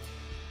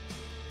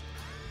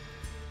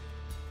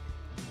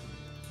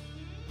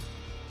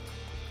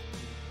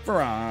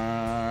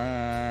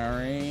 Ferrari,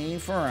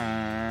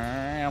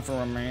 Alfa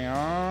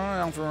Romeo.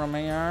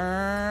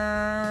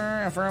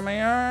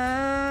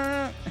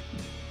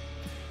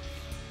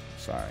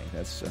 Sorry,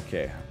 that's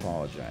okay. I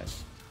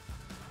apologize.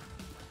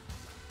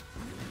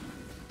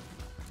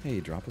 Hey,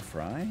 drop a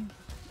fry?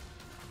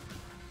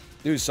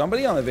 Dude,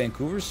 somebody on the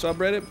Vancouver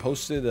subreddit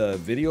posted a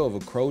video of a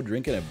crow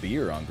drinking a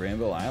beer on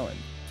Granville Island.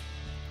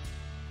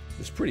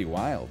 It's pretty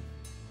wild.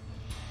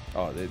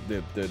 Oh,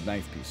 the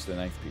knife piece, the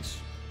knife piece.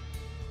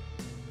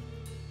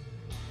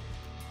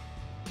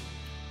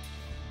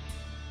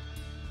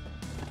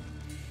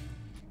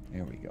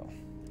 There we go.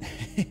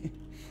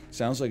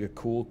 Sounds like a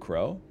cool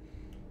crow.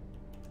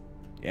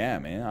 Yeah,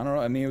 man. I don't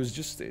know. I mean, it was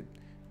just, it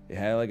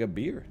had like a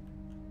beer.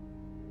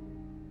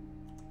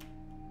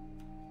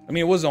 I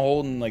mean, it wasn't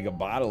holding like a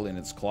bottle in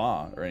its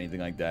claw or anything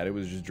like that. It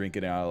was just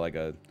drinking out of like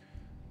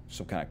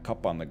some kind of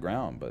cup on the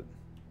ground. But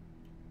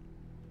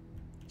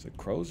it's like,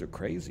 crows are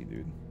crazy,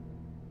 dude.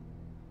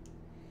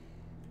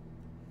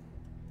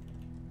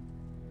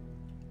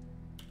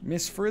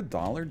 Miss, for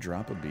 $1,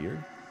 drop a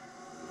beer?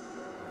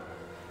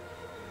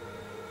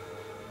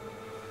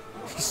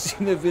 You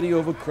seen the video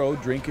of a crow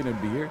drinking a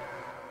beer?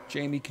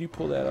 Jamie, can you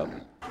pull that up?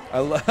 I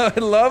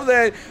love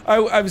that.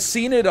 I've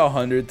seen it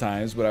 100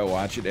 times, but I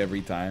watch it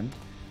every time.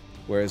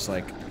 Where it's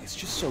like, it's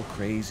just so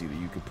crazy that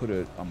you could put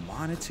a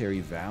monetary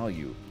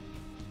value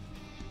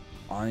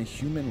on a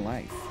human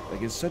life.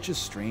 Like, it's such a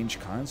strange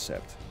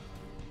concept.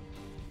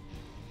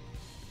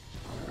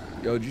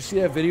 Yo, did you see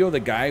that video of the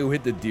guy who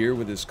hit the deer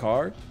with his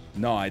car?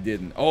 No, I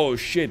didn't. Oh,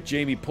 shit,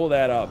 Jamie, pull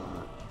that up.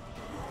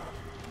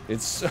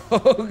 It's so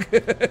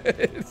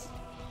good.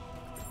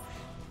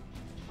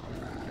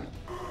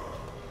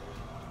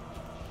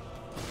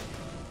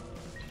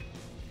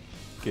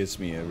 Kiss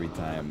me every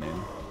time,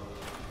 man.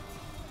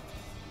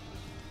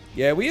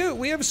 Yeah, we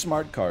have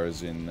smart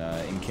cars in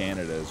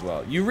Canada as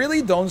well. You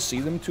really don't see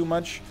them too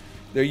much.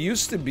 There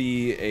used to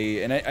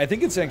be and I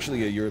think it's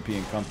actually a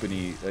European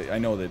company. I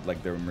know that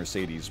like they're a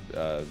Mercedes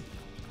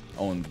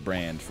owned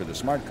brand for the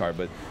smart car,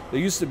 but there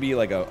used to be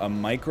like a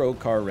micro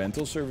car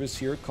rental service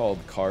here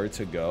called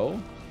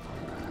Car2Go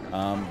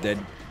that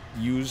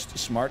used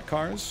smart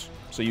cars,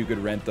 so you could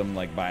rent them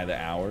like by the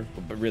hour,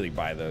 but really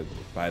by the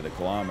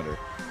kilometer.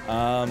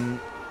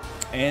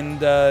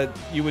 And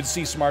you would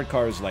see smart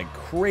cars like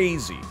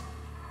crazy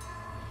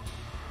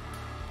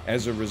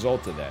as a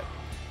result of that.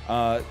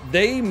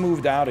 They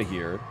moved out of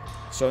here,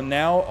 so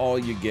now all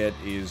you get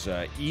is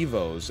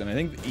Evos, and I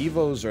think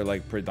Evos are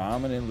like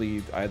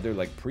predominantly either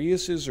like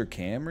Priuses or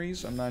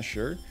Camrys, I'm not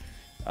sure.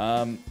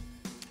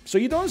 So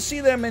you don't see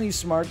that many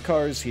smart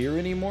cars here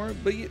anymore,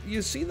 but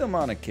you see them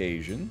on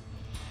occasion.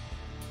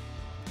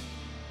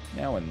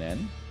 Now and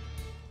then.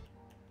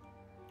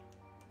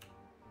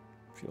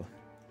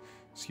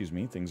 Excuse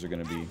me, things are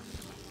going to be a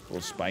little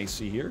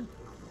spicy here.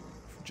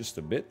 For just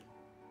a bit.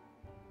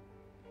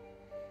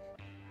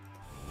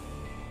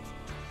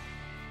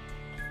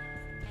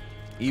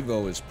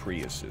 Evo is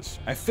Priuses.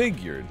 I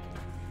figured.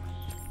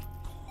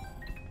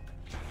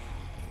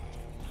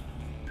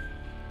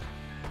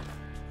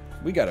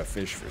 We got to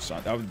fish for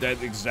something.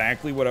 That's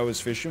exactly what I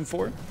was fishing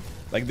for.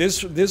 Like,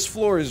 this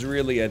floor is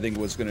really, I think,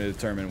 what's going to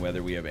determine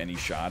whether we have any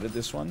shot at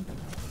this one.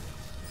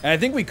 And I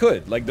think we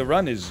could. Like, the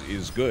run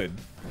is good.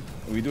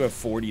 We do have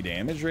 40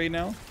 damage right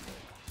now.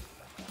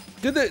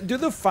 Do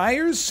the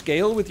fires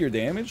scale with your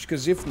damage?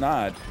 Because if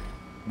not,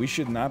 we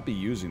should not be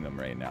using them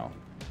right now.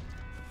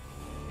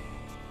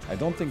 I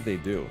don't think they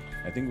do.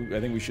 I think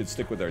we should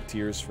stick with our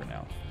tiers for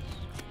now.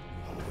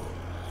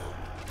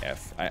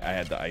 I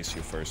had to ice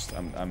you first.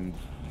 I'm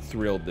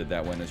thrilled that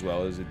that went as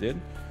well as it did.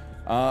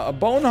 A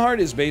Bone Heart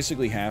is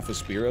basically half a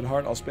Spirit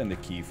Heart. I'll spend a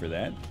key for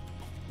that.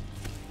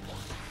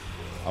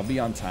 I'll be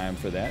on time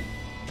for that.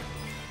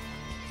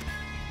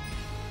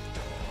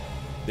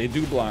 They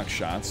do block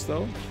shots,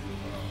 though.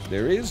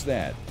 There is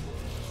that.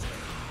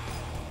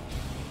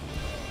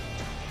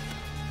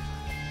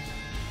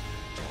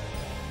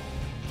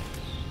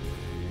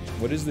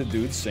 What is the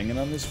dude singing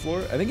on this floor?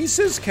 I think he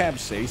says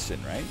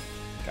capsaicin, right?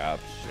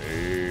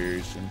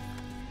 Capsaicin.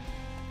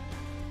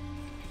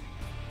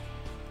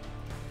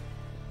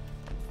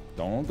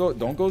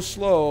 Don't go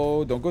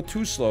slow. Don't go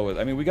too slow.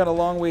 I mean, we got a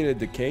long way to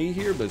decay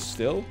here, but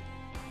still.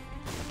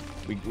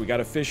 We got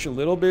to fish a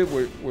little bit.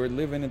 We're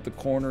living at the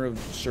corner of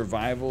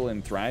survival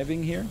and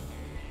thriving here.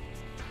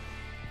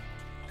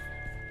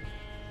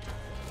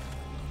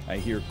 I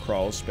hear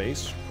crawl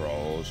space.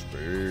 Crawl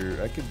space.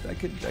 I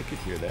could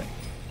hear that.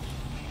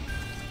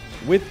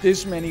 With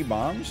this many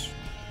bombs,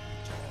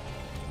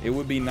 it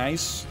would be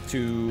nice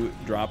to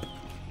drop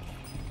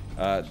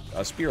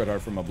a Spirit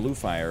Heart from a Blue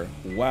Fire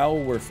while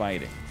we're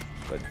fighting.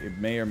 But it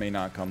may or may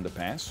not come to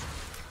pass.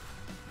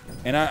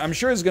 And I'm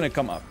sure it's going to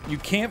come up. You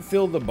can't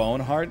fill the Bone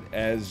Heart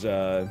as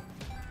a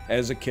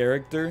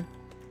character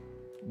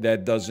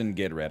that doesn't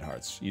get red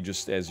hearts. You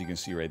just, as you can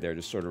see right there,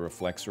 just sort of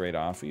reflects right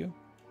off of you.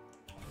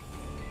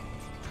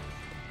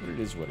 But it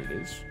is what it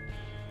is.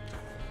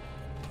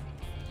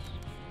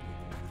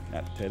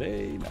 Not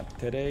today, not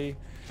today.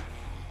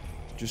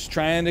 Just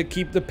trying to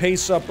keep the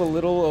pace up a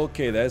little.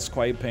 Okay, that's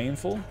quite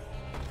painful.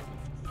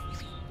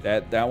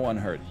 That one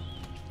hurt.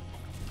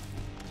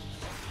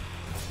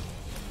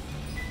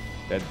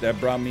 That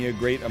brought me a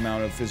great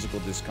amount of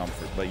physical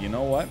discomfort. But you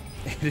know what?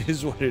 It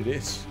is what it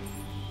is.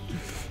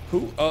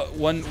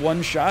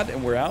 One shot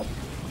and we're out.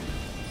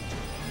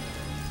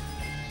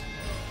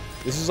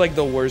 This is like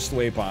the worst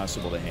way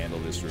possible to handle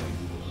this room.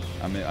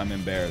 I'm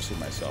embarrassed with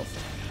myself.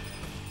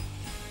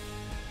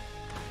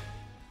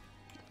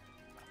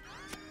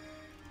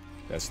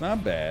 That's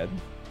not bad.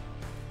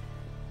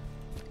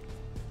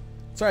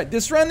 It's alright.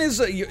 This run is...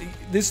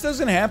 this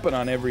doesn't happen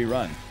on every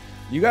run.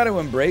 You got to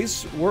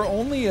embrace, we're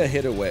only a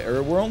hit away,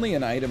 or we're only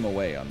an item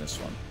away on this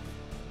one.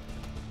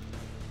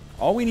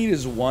 All we need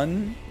is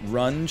one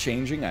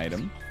run-changing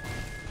item,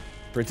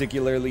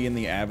 particularly in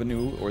the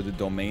avenue or the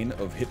domain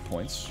of hit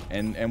points,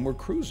 and we're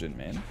cruising,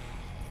 man.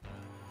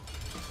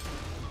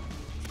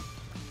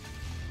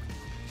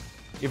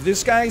 If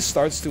this guy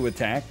starts to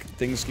attack,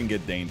 things can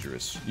get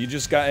dangerous. You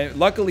just got...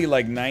 Luckily,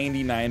 like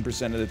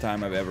 99% of the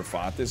time I've ever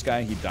fought this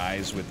guy, he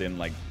dies within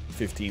like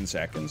 15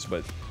 seconds,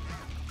 but...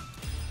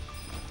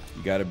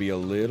 You gotta be a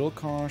little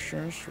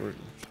cautious.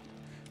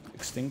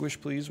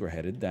 Extinguish, please. We're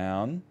headed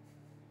down.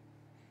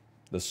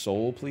 The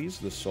soul, please.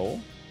 The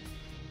soul.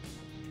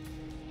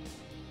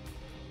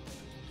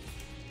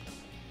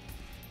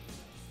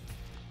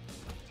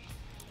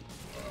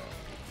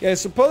 Yeah, I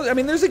suppose... I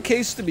mean, there's a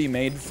case to be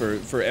made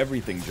for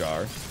everything,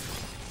 Jar.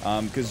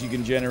 Because you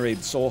can generate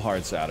soul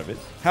hearts out of it.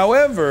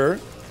 However,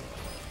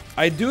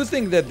 I do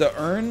think that the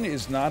urn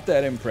is not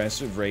that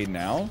impressive right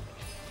now.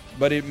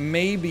 But it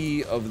may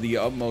be of the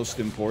utmost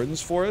importance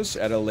for us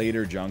at a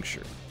later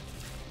juncture.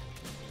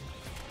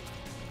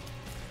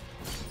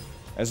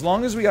 As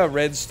long as we got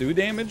red stew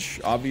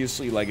damage,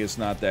 obviously, like, it's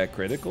not that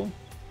critical.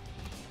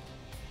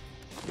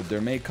 But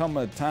there may come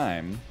a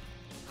time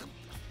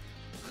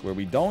where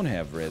we don't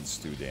have red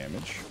stew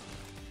damage.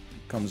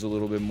 It becomes a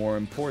little bit more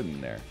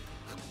important there.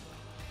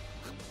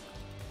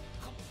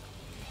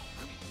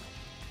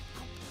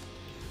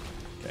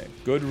 Okay,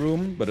 good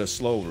room, but a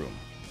slow room.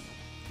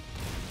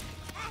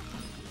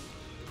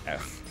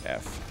 F,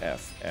 F,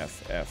 F,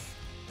 F, F.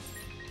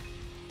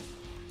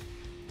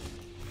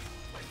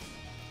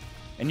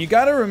 And you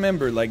gotta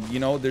remember, like, you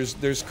know,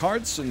 there's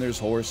carts and there's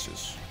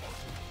horses.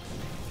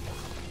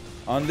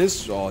 On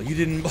this... Oh, you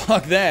didn't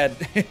block that.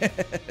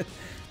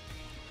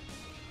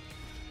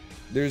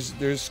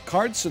 There's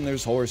carts and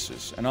there's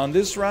horses. And on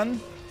this run,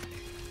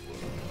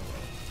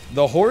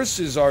 the horse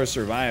is our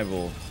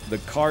survival. The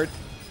cart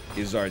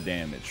is our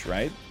damage,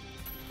 right?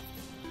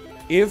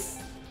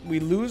 If we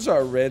lose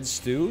our red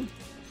stew...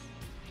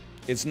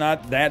 It's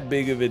not that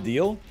big of a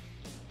deal.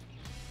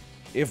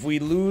 If we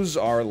lose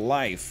our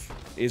life,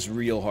 it's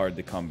real hard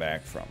to come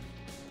back from.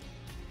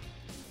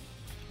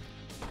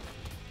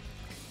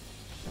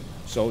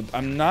 So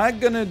I'm not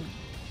gonna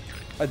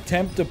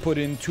attempt to put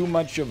in too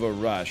much of a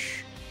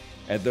rush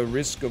at the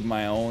risk of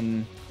my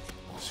own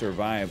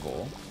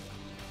survival.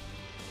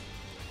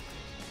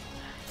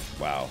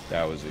 Wow,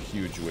 that was a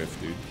huge whiff,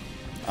 dude.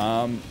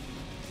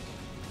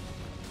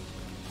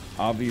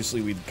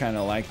 Obviously, we'd kind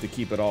of like to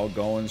keep it all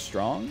going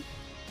strong.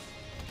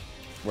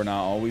 We're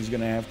not always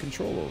going to have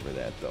control over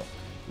that, though.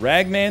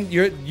 Ragman,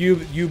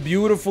 you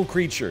beautiful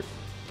creature.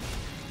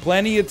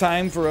 Plenty of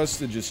time for us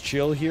to just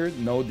chill here.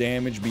 No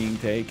damage being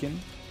taken.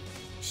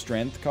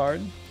 Strength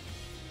card.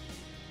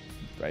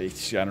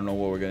 Right? I don't know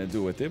what we're going to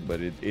do with it,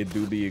 but it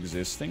do be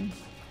existing.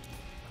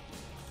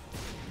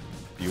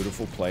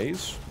 Beautiful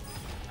plays.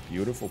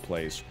 Beautiful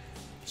plays.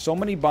 So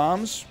many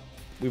bombs.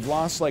 We've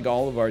lost like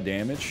all of our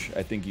damage.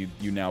 I think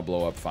you now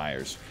blow up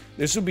fires.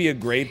 This would be a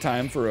great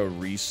time for a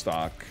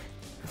restock.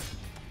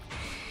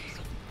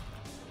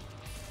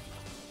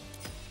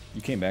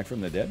 You came back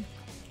from the dead?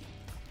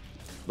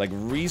 Like,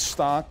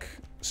 restock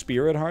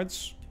Spirit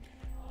Hearts?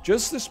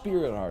 Just the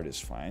Spirit Heart is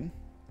fine.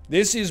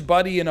 This is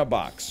Buddy in a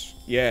box.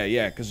 Yeah,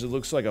 yeah, because it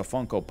looks like a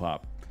Funko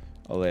Pop,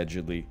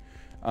 allegedly.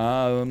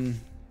 Give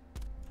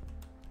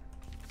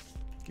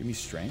me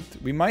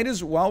strength. We might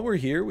as, while we're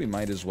here, we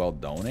might as well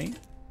donate.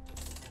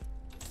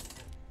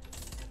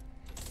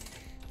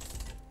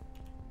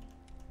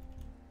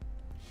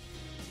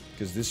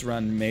 Because this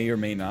run may or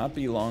may not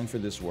be long for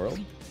this world.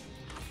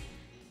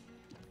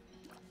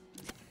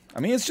 I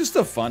mean, it's just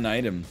a fun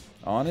item.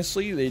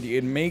 Honestly,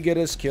 it may get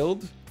us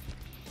killed,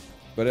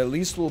 but at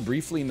least we'll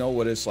briefly know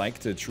what it's like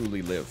to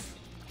truly live.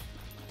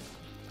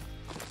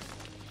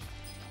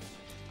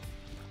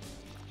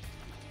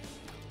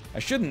 I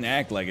shouldn't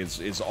act like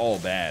it's all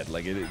bad.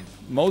 Like,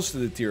 most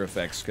of the tier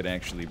effects could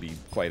actually be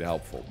quite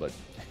helpful, but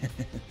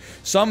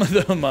some of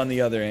them, on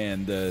the other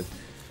hand,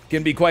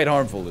 can be quite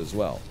harmful as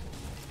well.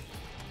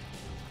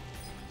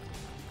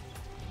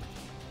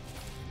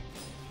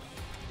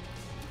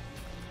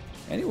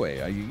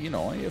 Anyway, you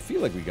know, I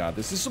feel like we got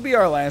this. This will be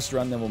our last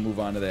run, then we'll move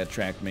on to that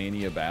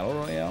Trackmania Battle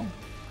Royale,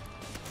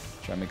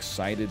 which I'm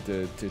excited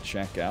to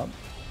check out.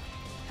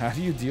 How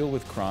do you deal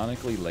with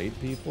chronically late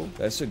people?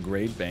 That's a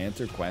great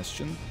banter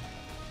question.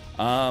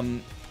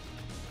 You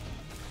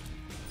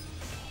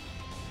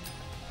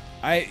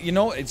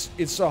know,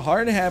 it's a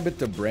hard habit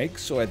to break,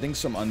 so I think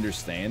some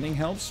understanding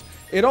helps.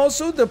 It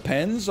also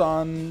depends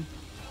on,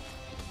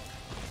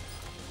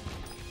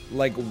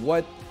 like,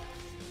 what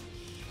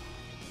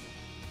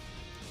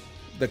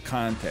the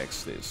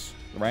context is,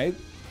 right?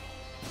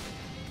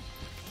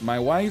 My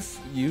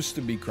wife used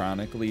to be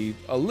chronically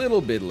a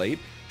little bit late.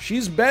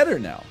 She's better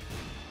now.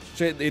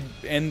 It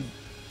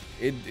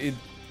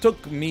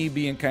took me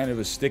being kind of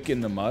a stick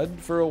in the mud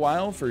for a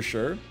while, for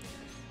sure.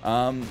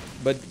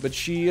 But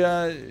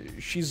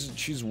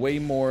she's way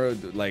more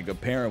like a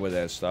parent with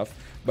that stuff.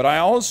 But I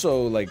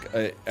also like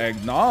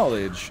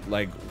acknowledge,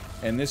 like,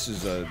 and this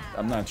is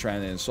I'm not trying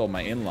to insult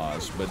my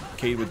in-laws, but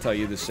Kate would tell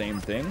you the same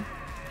thing.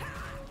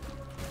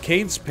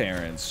 Kate's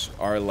parents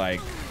are like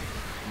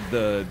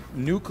the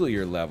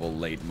nuclear level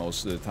late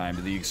most of the time,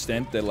 to the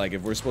extent that, like,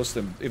 if we're supposed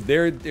to, if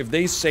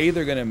they say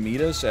they're gonna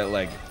meet us at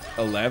like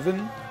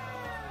 11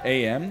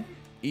 a.m.,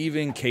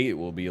 even Kate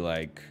will be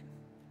like,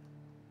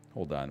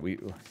 hold on,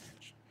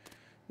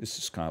 this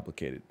is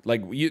complicated.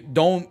 Like, you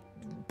don't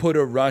put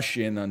a rush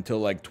in until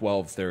like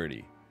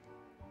 12:30.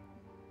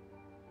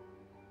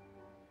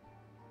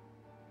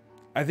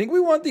 I think we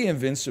want the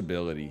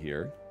invincibility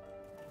here.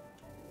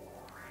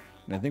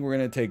 And I think we're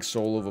going to take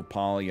Soul of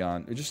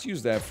Apollyon. We'll just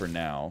use that for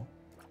now.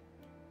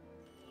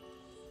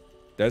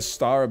 That's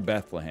Star of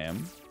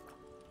Bethlehem.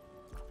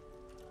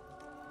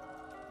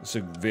 It's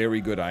a very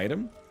good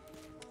item.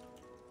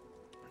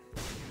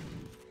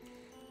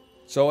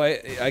 So I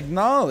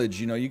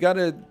acknowledge, you know, you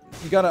gotta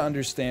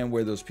understand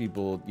where those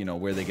people, you know,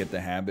 where they get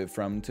the habit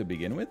from to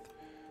begin with.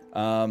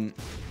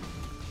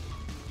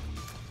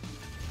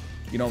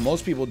 You know,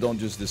 most people don't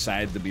just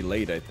decide to be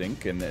late, I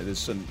think, and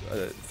this is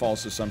a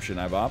false assumption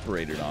I've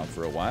operated on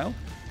for a while.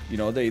 You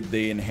know,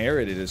 they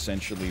inherit it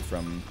essentially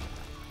from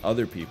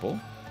other people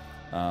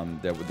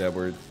that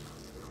were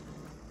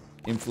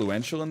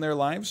influential in their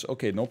lives.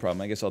 Okay, no problem.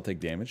 I guess I'll take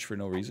damage for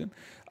no reason.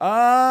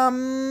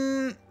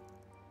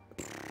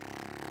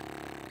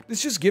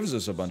 This just gives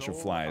us a bunch of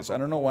flies. I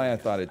don't know why I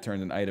thought it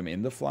turned an item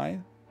into fly.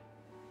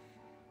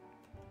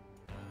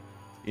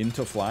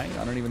 Into fly?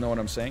 I don't even know what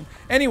I'm saying.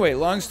 Anyway,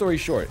 long story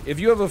short, if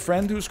you have a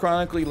friend who's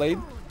chronically late,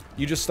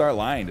 you just start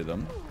lying to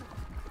them.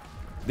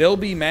 They'll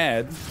be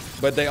mad,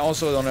 but they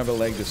also don't have a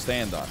leg to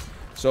stand on.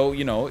 So,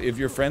 you know, if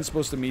your friend's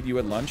supposed to meet you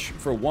at lunch,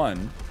 for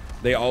one,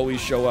 they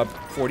always show up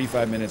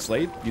 45 minutes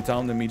late. You tell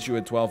them to meet you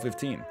at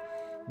 12:15.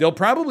 They'll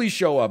probably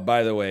show up,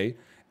 by the way,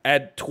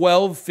 at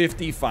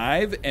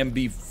 12:55 and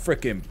be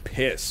freaking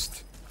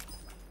pissed.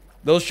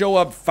 They'll show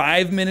up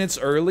 5 minutes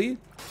early,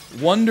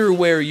 wonder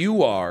where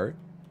you are,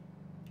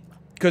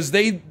 because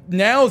they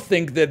now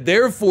think that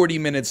they're 40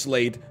 minutes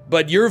late,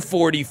 but you're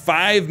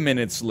 45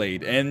 minutes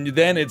late. And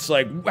then it's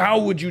like, how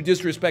would you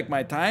disrespect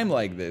my time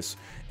like this?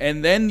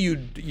 And then you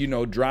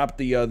know, drop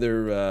the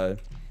other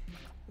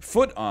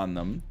foot on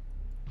them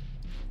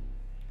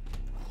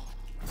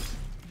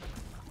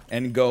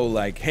and go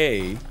like,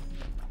 hey,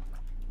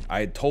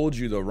 I told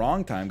you the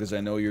wrong time because I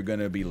know you're going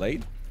to be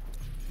late.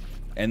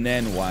 And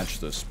then watch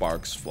the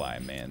sparks fly,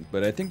 man.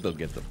 But I think they'll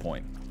get the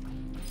point.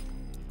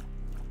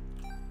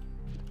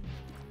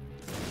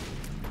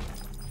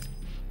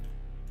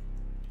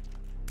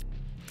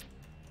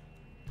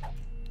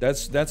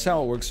 That's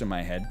how it works in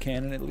my head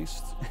canon, at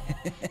least.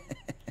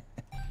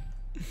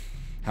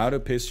 How to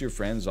piss your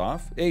friends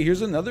off? Hey,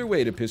 here's another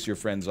way to piss your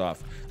friends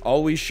off.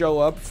 Always show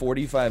up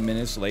 45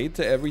 minutes late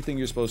to everything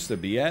you're supposed to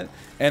be at.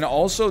 And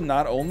also,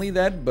 not only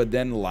that, but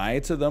then lie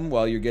to them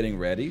while you're getting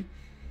ready.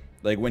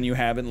 Like when you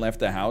haven't left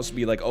the house,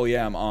 be like, oh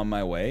yeah, I'm on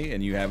my way,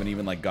 and you haven't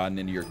even like gotten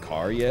into your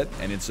car yet,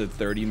 and it's a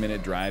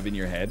 30-minute drive in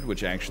your head,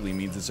 which actually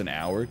means it's an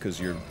hour because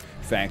you're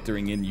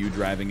factoring in you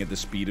driving at the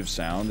speed of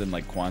sound and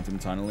like quantum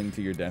tunneling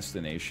to your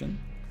destination.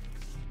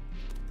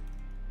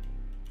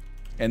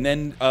 And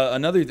then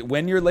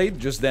when you're late,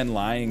 just then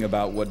lying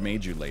about what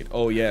made you late.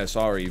 Oh yeah,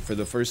 sorry, for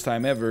the first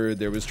time ever,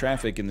 there was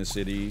traffic in the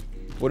city.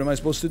 What am I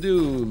supposed to do?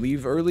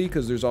 Leave early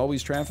because there's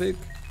always traffic?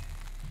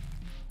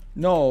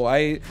 No,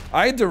 I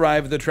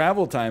derive the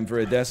travel time for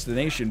a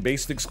destination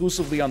based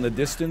exclusively on the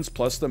distance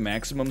plus the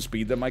maximum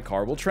speed that my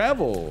car will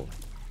travel.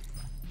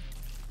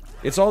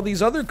 It's all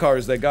these other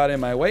cars that got in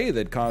my way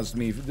that caused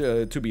me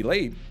to be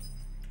late.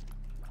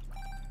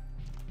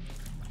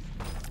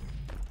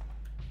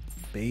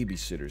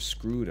 Babysitter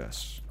screwed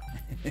us.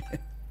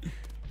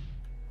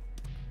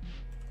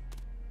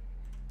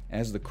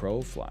 As the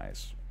crow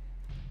flies.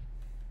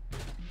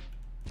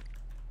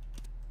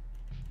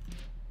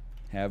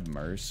 Have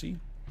mercy.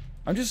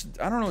 I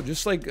don't know,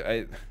 just like,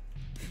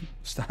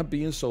 stop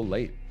being so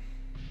late.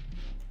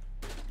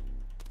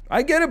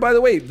 I get it, by the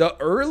way. The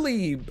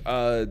early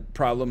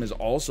problem is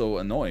also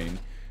annoying.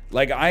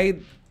 Like,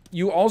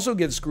 you also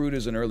get screwed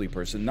as an early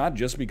person, not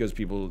just because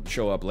people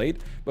show up late,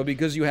 but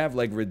because you have,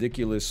 like,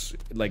 ridiculous,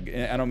 like,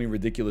 I don't mean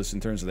ridiculous in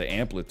terms of the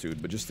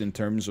amplitude, but just in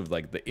terms of,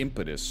 like, the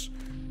impetus.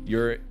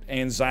 Your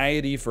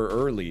anxiety for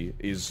early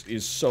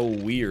is so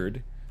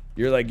weird.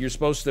 You're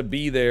supposed to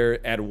be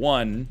there at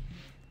 1,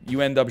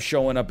 you end up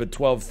showing up at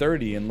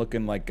 12:30 and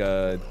looking like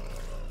a,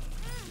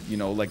 you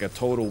know, like a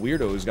total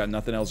weirdo who's got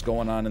nothing else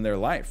going on in their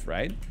life,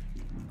 right?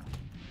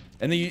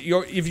 And then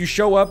if you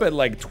show up at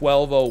like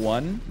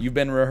 12:01, you've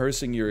been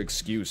rehearsing your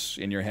excuse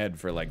in your head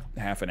for like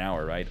half an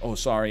hour, right? Oh,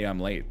 sorry, I'm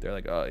late. They're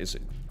like, oh,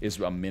 it's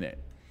a minute.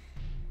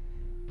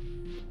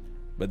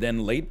 But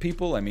then late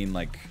people, I mean,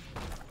 like,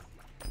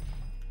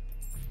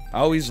 I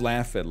always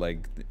laugh at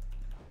like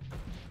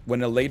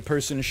when a late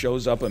person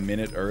shows up a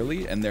minute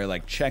early and they're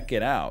like, check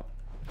it out.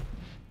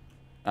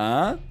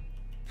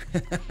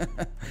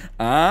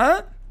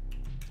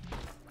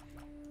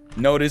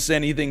 Notice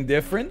anything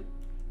different?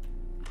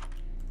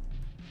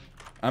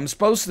 I'm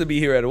supposed to be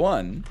here at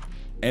 1,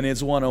 and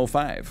it's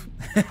 1:05.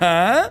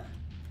 Huh?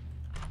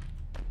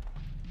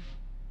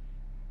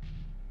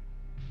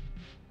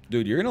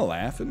 Dude, you're gonna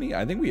laugh at me?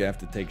 I think we have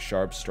to take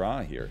sharp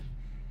straw here.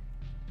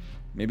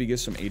 Maybe get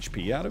some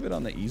HP out of it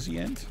on the easy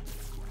end?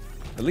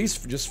 At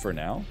least just for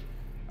now.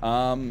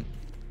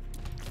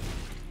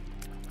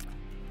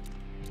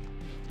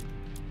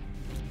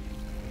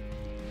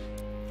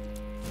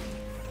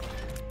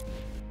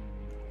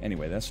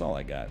 Anyway, that's all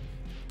I got.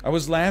 I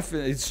was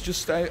laughing. It's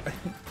just, I'm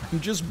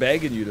just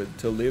begging you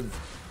to live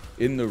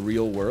in the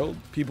real world.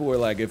 People were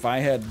like, if I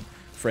had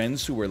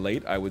friends who were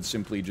late, I would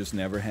simply just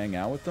never hang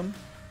out with them.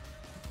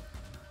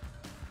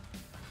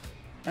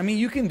 I mean,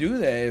 you can do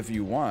that if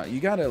you want. You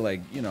gotta,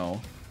 like, you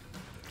know,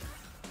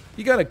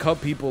 you gotta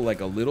cut people,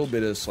 like, a little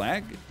bit of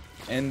slack.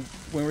 And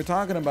when we're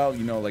talking about,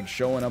 you know, like,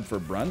 showing up for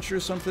brunch or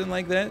something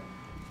like that,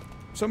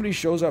 somebody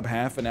shows up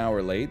half an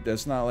hour late,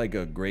 that's not like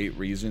a great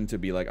reason to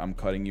be like, I'm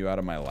cutting you out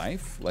of my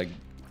life. Like,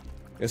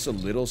 it's a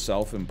little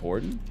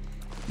self-important.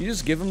 You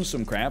just give them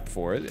some crap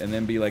for it and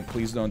then be like,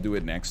 please don't do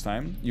it next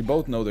time. You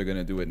both know they're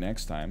gonna do it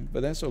next time,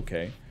 but that's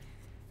okay.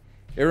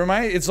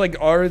 It's like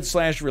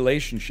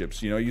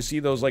r/relationships, you know? You see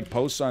those like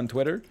posts on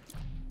Twitter?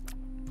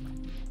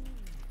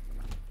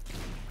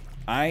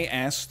 I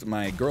asked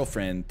my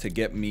girlfriend to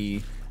get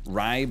me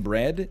rye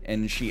bread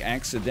and she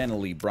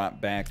accidentally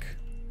brought back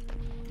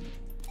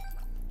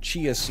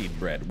chia seed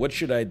bread. What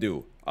should I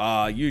do?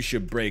 You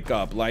should break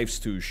up. Life's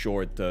too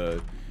short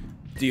to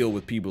deal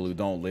with people who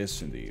don't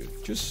listen to you.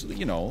 Just,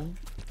 you know,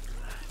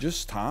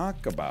 just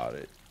talk about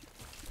it.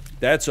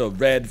 That's a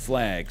red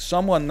flag.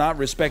 Someone not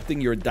respecting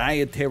your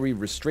dietary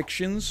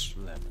restrictions.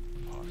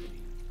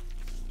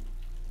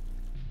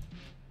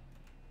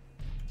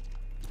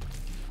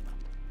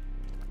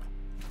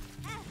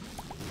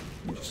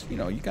 Just, you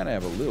know, you gotta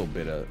have a little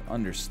bit of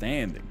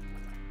understanding.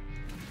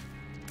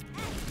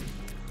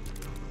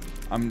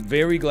 I'm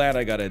very glad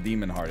I got a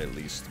demon heart at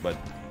least, but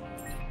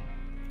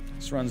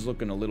this run's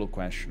looking a little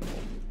questionable.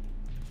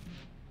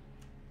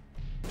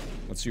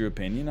 What's your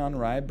opinion on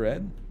rye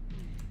bread?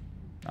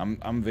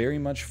 I'm very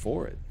much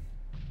for it.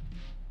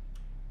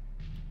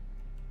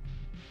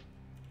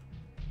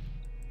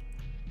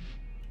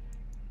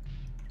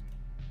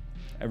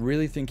 I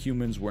really think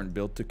humans weren't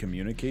built to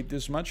communicate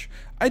this much.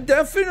 I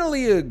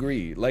definitely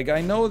agree. Like,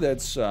 I know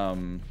that's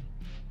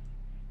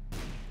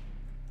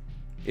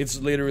it's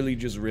literally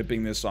just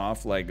ripping this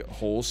off like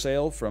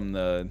wholesale from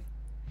the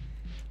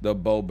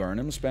Bo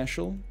Burnham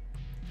special.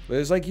 But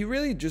it's like, you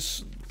really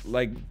just,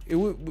 like, it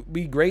would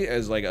be great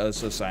as like a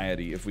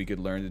society if we could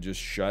learn to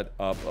just shut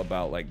up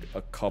about like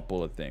a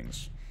couple of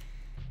things.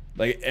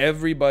 Like,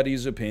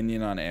 everybody's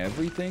opinion on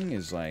everything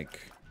is like,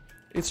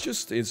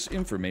 it's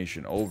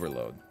information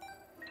overload.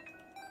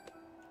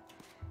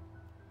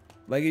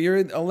 Like, you're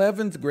an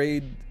 11th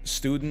grade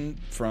student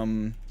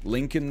from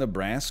Lincoln,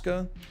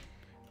 Nebraska.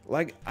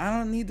 Like, I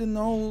don't need to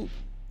know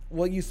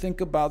what you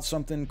think about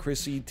something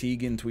Chrissy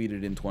Teigen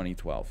tweeted in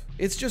 2012.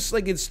 It's just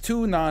like, it's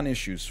two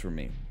non-issues for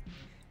me.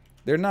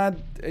 They're not,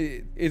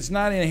 it's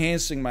not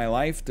enhancing my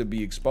life to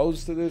be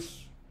exposed to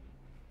this.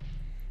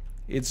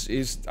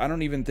 I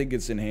don't even think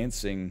it's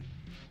enhancing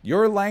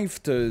your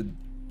life to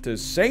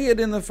say it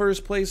in the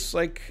first place.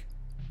 Like,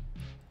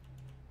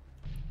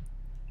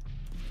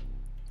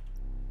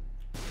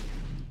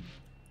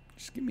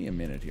 just give me a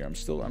minute here.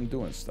 I'm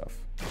doing stuff.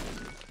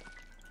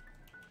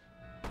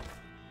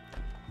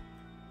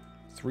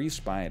 3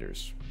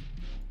 spiders.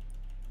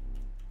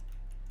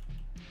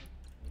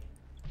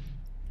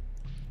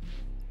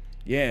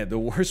 Yeah, the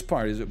worst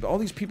part is all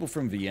these people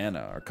from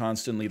Vienna are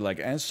constantly like,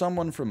 as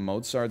someone from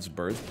Mozart's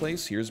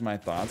birthplace, here's my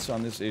thoughts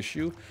on this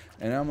issue.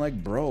 And I'm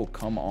like, bro,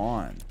 come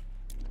on.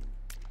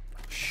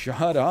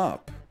 Shut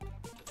up.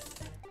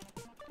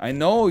 I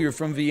know you're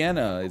from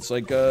Vienna. It's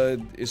like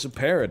it's a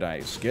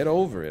paradise. Get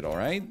over it, all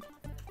right?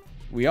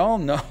 We all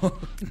know.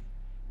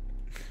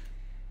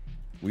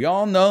 We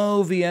all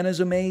know Vienna's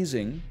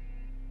amazing.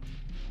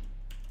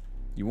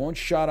 You won't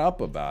shut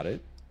up about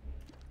it.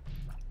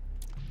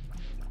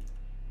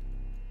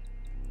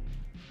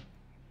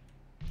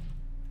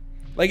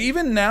 Like,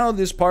 even now,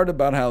 this part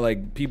about how,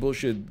 like, people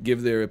should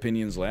give their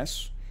opinions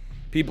less.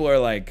 People are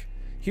like,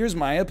 here's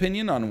my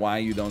opinion on why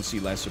you don't see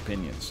less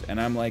opinions.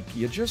 And I'm like,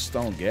 you just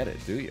don't get it,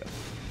 do you?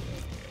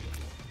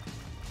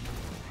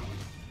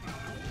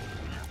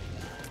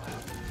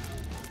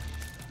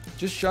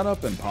 Just shut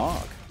up and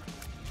pog.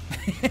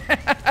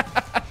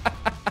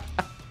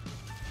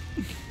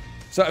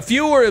 So,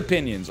 fewer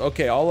opinions.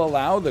 Okay, I'll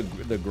allow the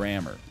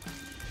grammar.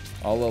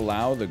 I'll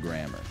allow the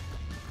grammar.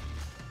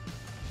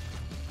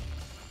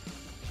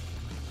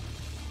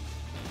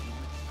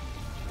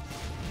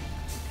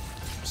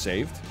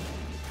 Saved.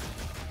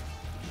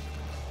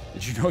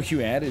 Did you know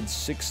you added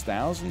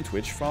 6,000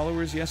 Twitch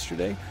followers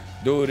yesterday?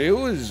 Dude, it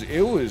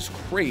was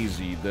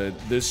crazy.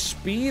 The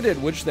speed at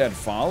which that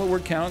follower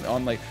count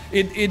on, like,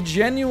 it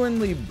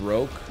genuinely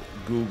broke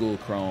Google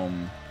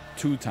Chrome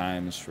 2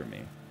 times for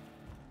me.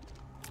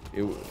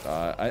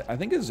 I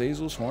think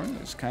Azazel's Horn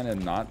is kind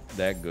of not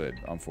that good,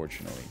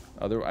 unfortunately.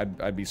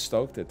 I'd be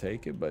stoked to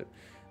take it, but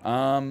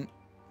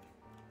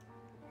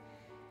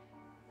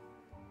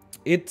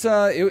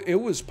it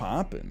was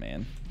popping,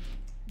 man.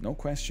 No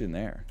question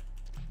there.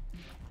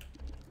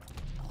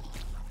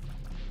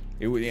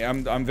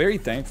 I'm very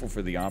thankful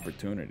for the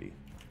opportunity.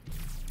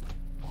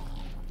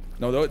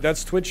 No,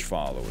 that's Twitch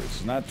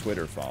followers, not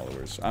Twitter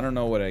followers. I don't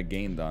know what I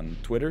gained on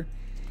Twitter,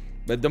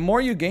 but the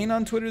more you gain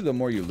on Twitter, the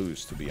more you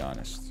lose, to be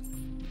honest.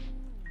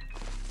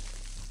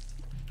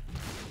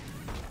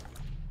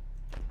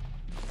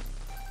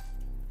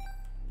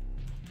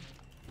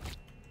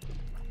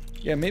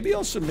 Yeah, maybe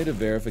I'll submit a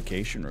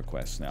verification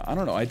request now. I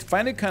don't know. I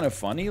find it kind of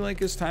funny,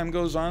 like, as time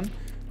goes on.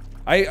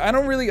 I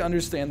don't really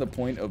understand the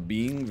point of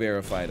being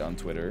verified on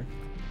Twitter,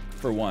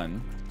 for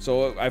one.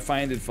 So I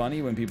find it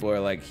funny when people are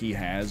like, he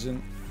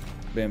hasn't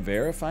been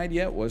verified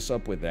yet? What's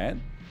up with that?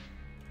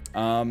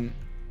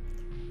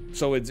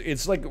 So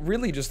it's like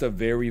really just a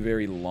very,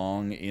 very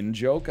long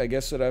in-joke, I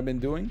guess, that I've been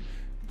doing.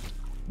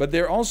 But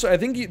they're also, I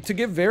think, to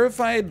get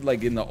verified,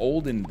 like, in the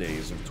olden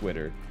days of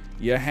Twitter,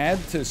 you had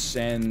to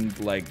send,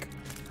 like,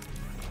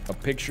 a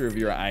picture of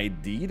your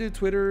ID to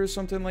Twitter or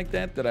something like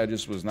that, that I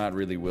just was not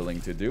really willing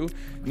to do.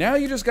 Now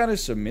you just gotta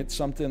submit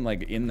something,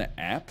 like, in the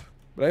app.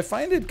 But I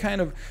find it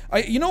kind of,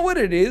 you know what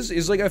it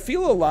is like, I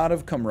feel a lot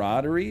of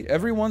camaraderie.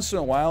 Every once in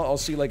a while, I'll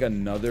see, like,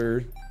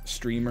 another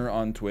streamer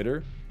on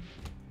Twitter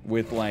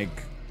with,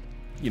 like,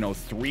 you know,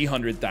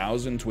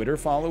 300,000 Twitter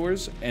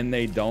followers, and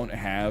they don't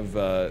have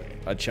a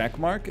check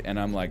mark, and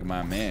I'm like,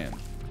 my man.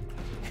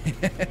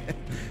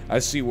 I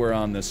see we're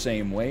on the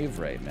same wave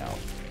right now.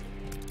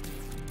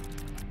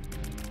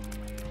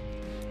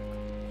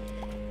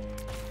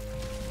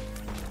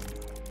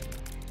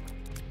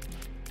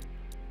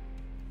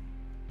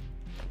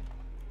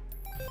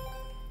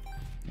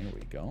 There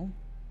we go.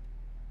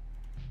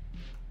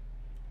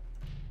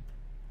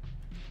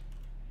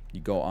 You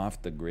go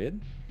off the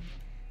grid?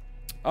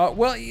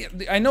 Well,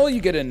 I know you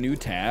get a new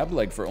tab,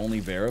 like, for only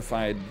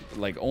verified,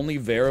 like, only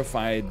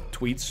verified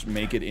tweets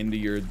make it into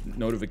your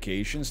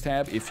notifications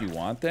tab if you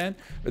want that.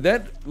 But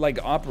that, like,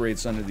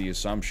 operates under the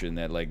assumption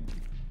that, like,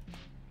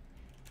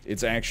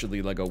 it's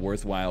actually, like, a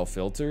worthwhile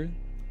filter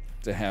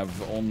to have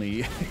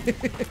only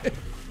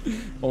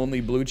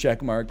only blue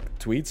checkmark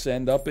tweets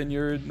end up in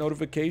your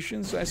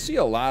notifications. I see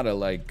a lot of,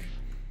 like,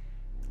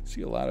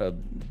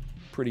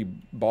 pretty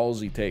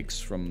ballsy takes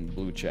from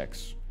blue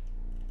checks.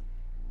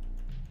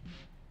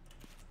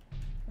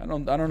 I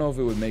don't know if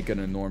it would make an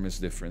enormous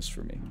difference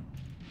for me.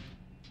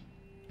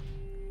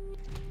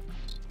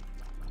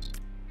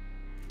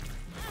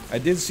 I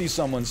did see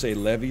someone say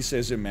Levy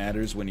says it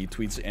matters when he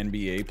tweets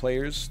NBA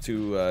players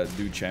to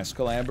do chess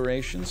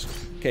collaborations.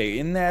 Okay,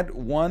 in that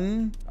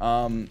one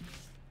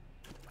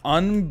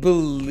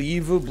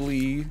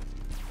unbelievably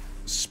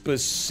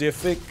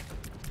specific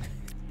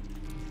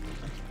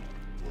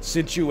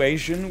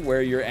situation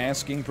where you're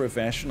asking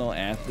professional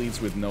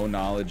athletes with no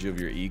knowledge of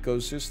your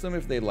ecosystem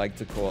if they'd like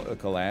to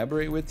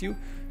collaborate with you,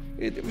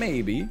 It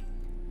maybe.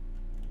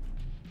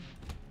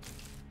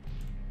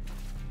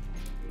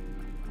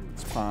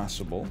 It's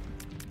possible.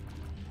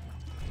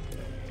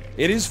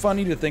 It is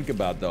funny to think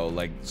about, though,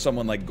 like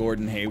someone like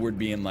Gordon Hayward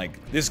being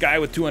like, this guy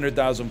with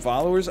 200,000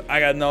 followers, I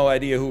got no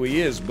idea who he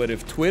is, but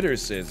if Twitter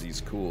says he's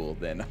cool,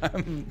 then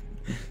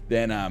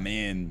I'm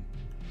in.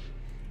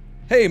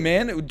 Hey,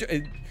 man,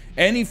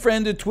 any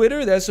friend of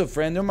Twitter, that's a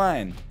friend of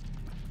mine.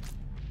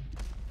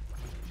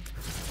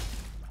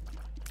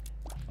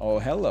 Oh,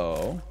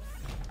 hello.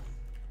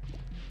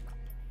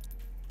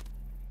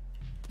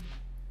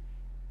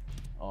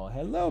 Oh,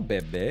 hello,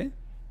 baby.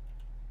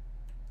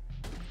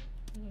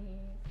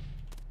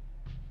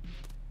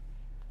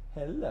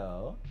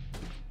 Hello.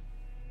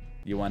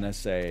 You want to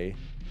say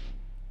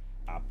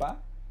Appa?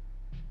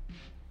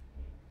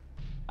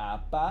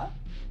 Appa?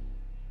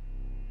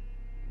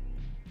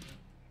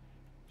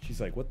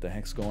 She's like, what the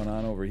heck's going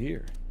on over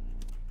here?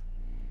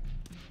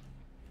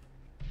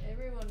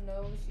 Everyone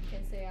knows she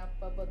can say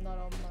Appa, but not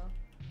Amma.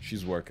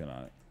 She's working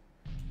on it.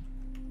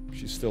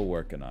 She's still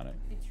working on it.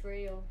 It's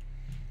real.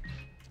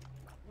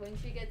 When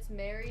she gets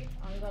married,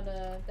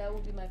 that will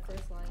be my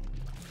first line.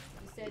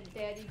 You said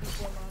daddy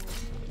before mommy.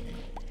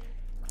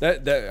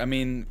 I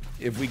mean,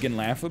 if we can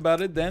laugh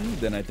about it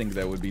then I think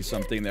that would be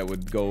something that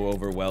would go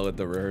over well at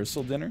the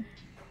rehearsal dinner.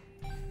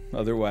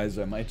 Otherwise,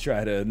 I might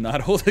try to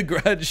not hold a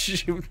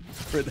grudge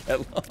for that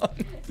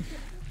long.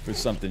 For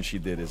something she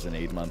did as an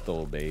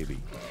 8-month-old baby.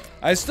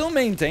 I still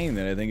maintain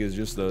that I think it's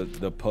just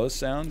the puss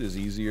sound is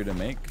easier to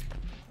make.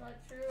 Not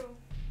true.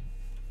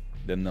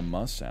 Than the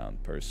muss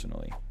sound,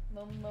 personally.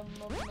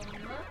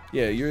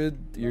 Yeah, you're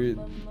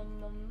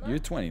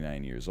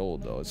 29 years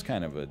old, though. It's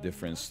kind of a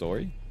different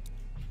story.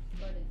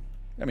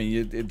 I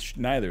mean,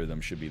 neither of them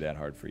should be that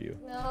hard for you.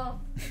 No.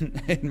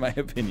 In my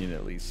opinion,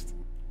 at least.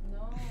 No,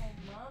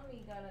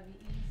 mommy gotta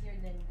be easier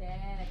than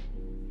dad.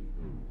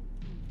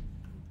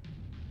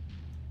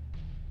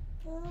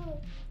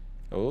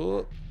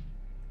 Oh.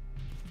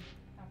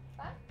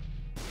 Appa?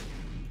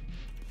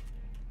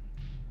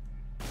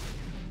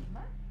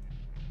 Amma?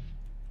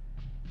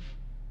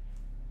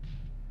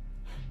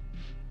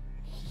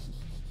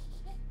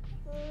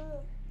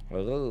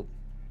 Hello.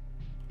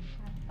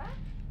 Appa?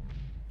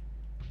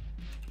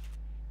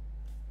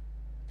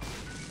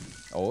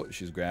 Oh,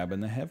 she's grabbing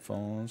the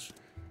headphones.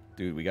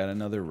 Dude, we got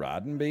another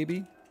Rodden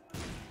baby?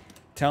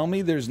 Tell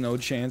me there's no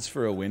chance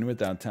for a win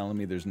without telling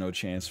me there's no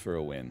chance for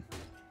a win.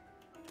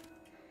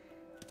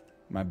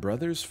 My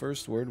brother's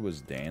first word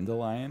was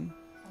dandelion.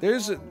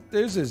 There's a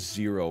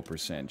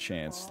 0%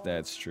 chance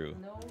that's true.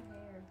 No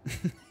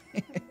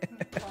hair.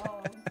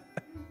 Bald.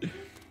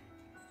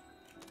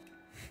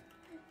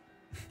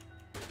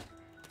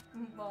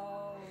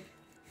 Bald.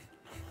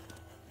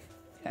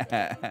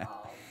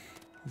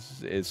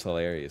 It's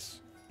hilarious.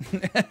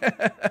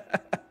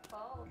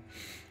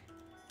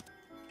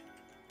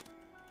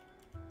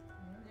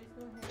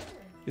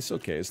 It's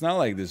okay. It's not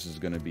like this is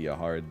going to be a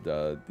hard,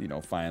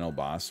 final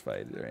boss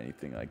fight or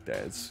anything like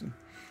that. It's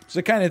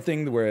the kind of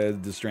thing where a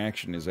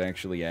distraction is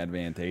actually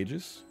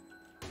advantageous.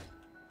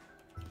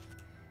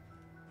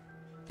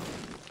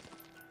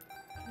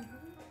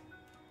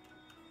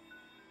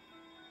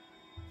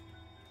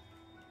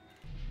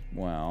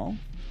 Well,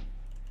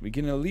 we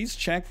can at least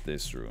check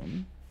this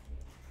room.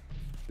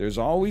 There's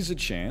always a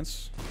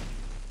chance.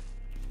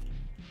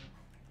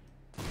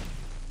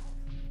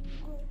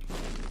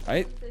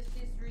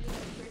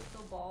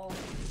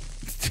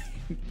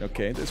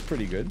 Okay, that's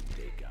pretty good.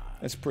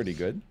 That's pretty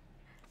good.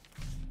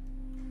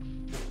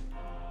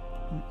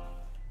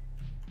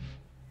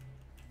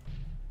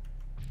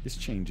 This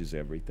changes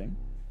everything.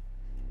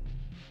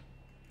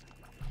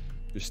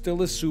 There's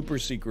still a super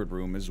secret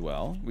room as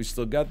well. We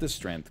still got the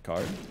strength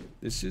card.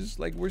 This is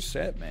like, we're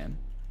set, man.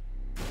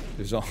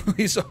 There's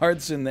always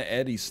hearts in the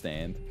Eddie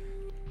stand.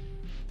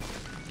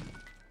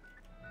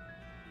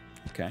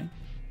 Okay.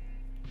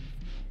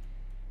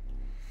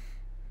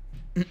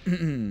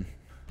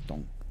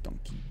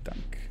 Donkey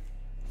dunk.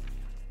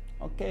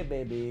 Okay,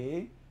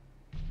 baby.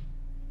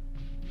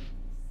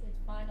 It's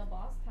final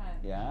boss time.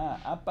 Yeah,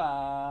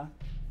 Appa.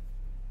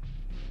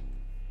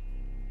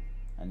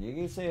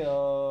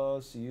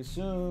 안녕히계세요. See you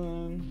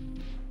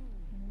soon.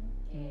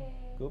 Okay.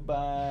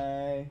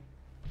 Goodbye.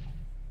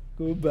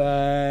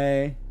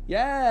 Goodbye.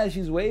 Yeah,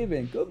 she's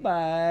waving.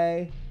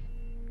 Goodbye.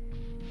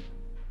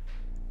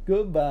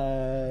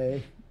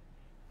 Goodbye.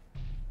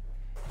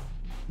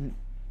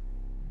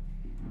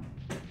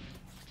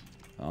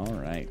 All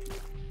right.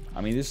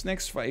 I mean, this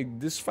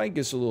fight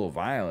gets a little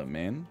violent,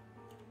 man.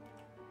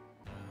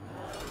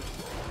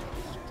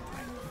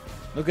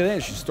 Look at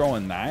that. She's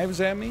throwing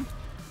knives at me.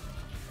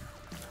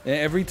 And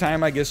every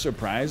time I get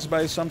surprised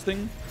by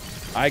something,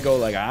 I go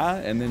like, ah,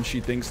 and then she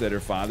thinks that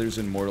her father's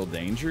in mortal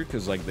danger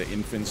because, like, the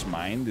infant's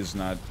mind is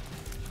not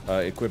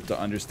equipped to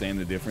understand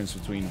the difference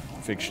between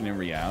fiction and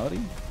reality.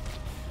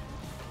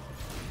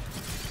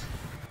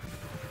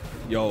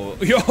 Yo,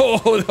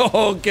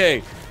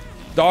 okay.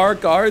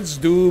 Dark arts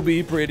do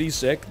be pretty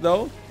sick,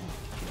 though.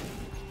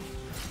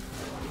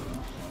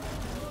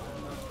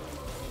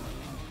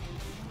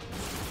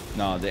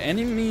 No, the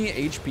enemy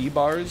HP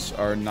bars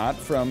are not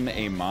from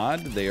a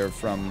mod. They are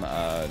from,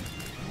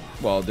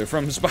 well, they're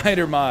from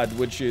Spider Mod,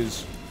 which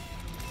is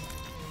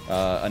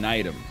an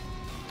item.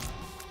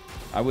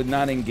 I would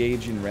not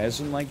engage in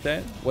resin like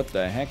that. What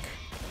the heck?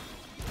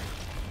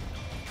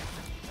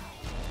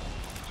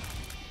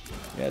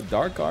 Yeah,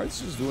 Dark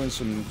Arts is doing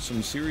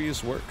some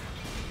serious work.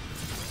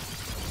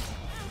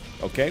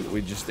 Okay,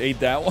 we just ate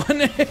that one.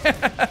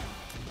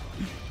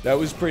 That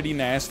was pretty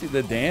nasty.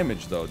 The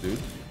damage, though, dude.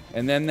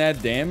 And then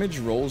that damage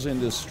rolls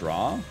into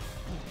straw.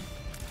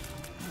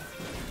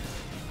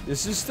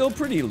 This is still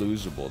pretty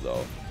losable,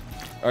 though.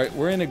 Alright,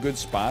 we're in a good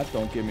spot,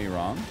 don't get me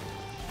wrong.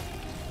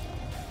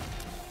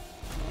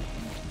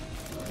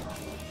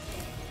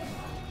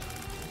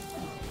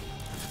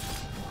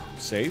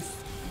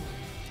 Safe.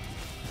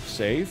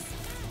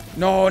 Safe.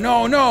 No,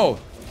 no, no!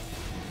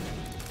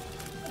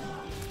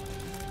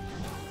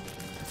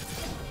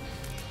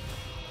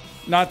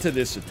 Not to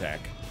this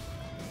attack.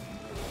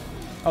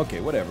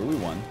 Okay, whatever. We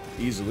won.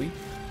 Easily.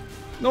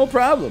 No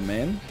problem,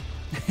 man.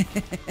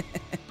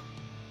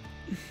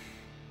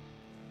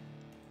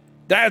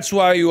 That's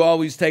why you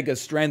always take a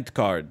strength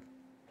card.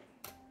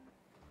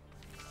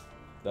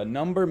 The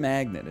number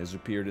magnet has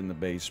appeared in the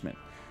basement.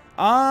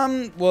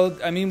 Well,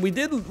 I mean,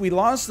 we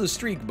lost the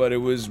streak, but it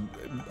was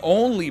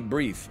only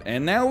brief.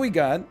 And now we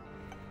got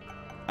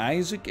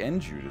Isaac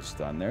and Judas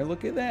done there.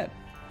 Look at that.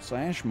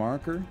 Slash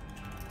marker.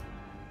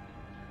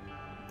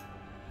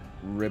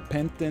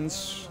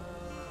 Repentance.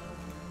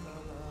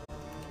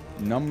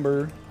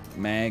 Number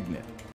magnet.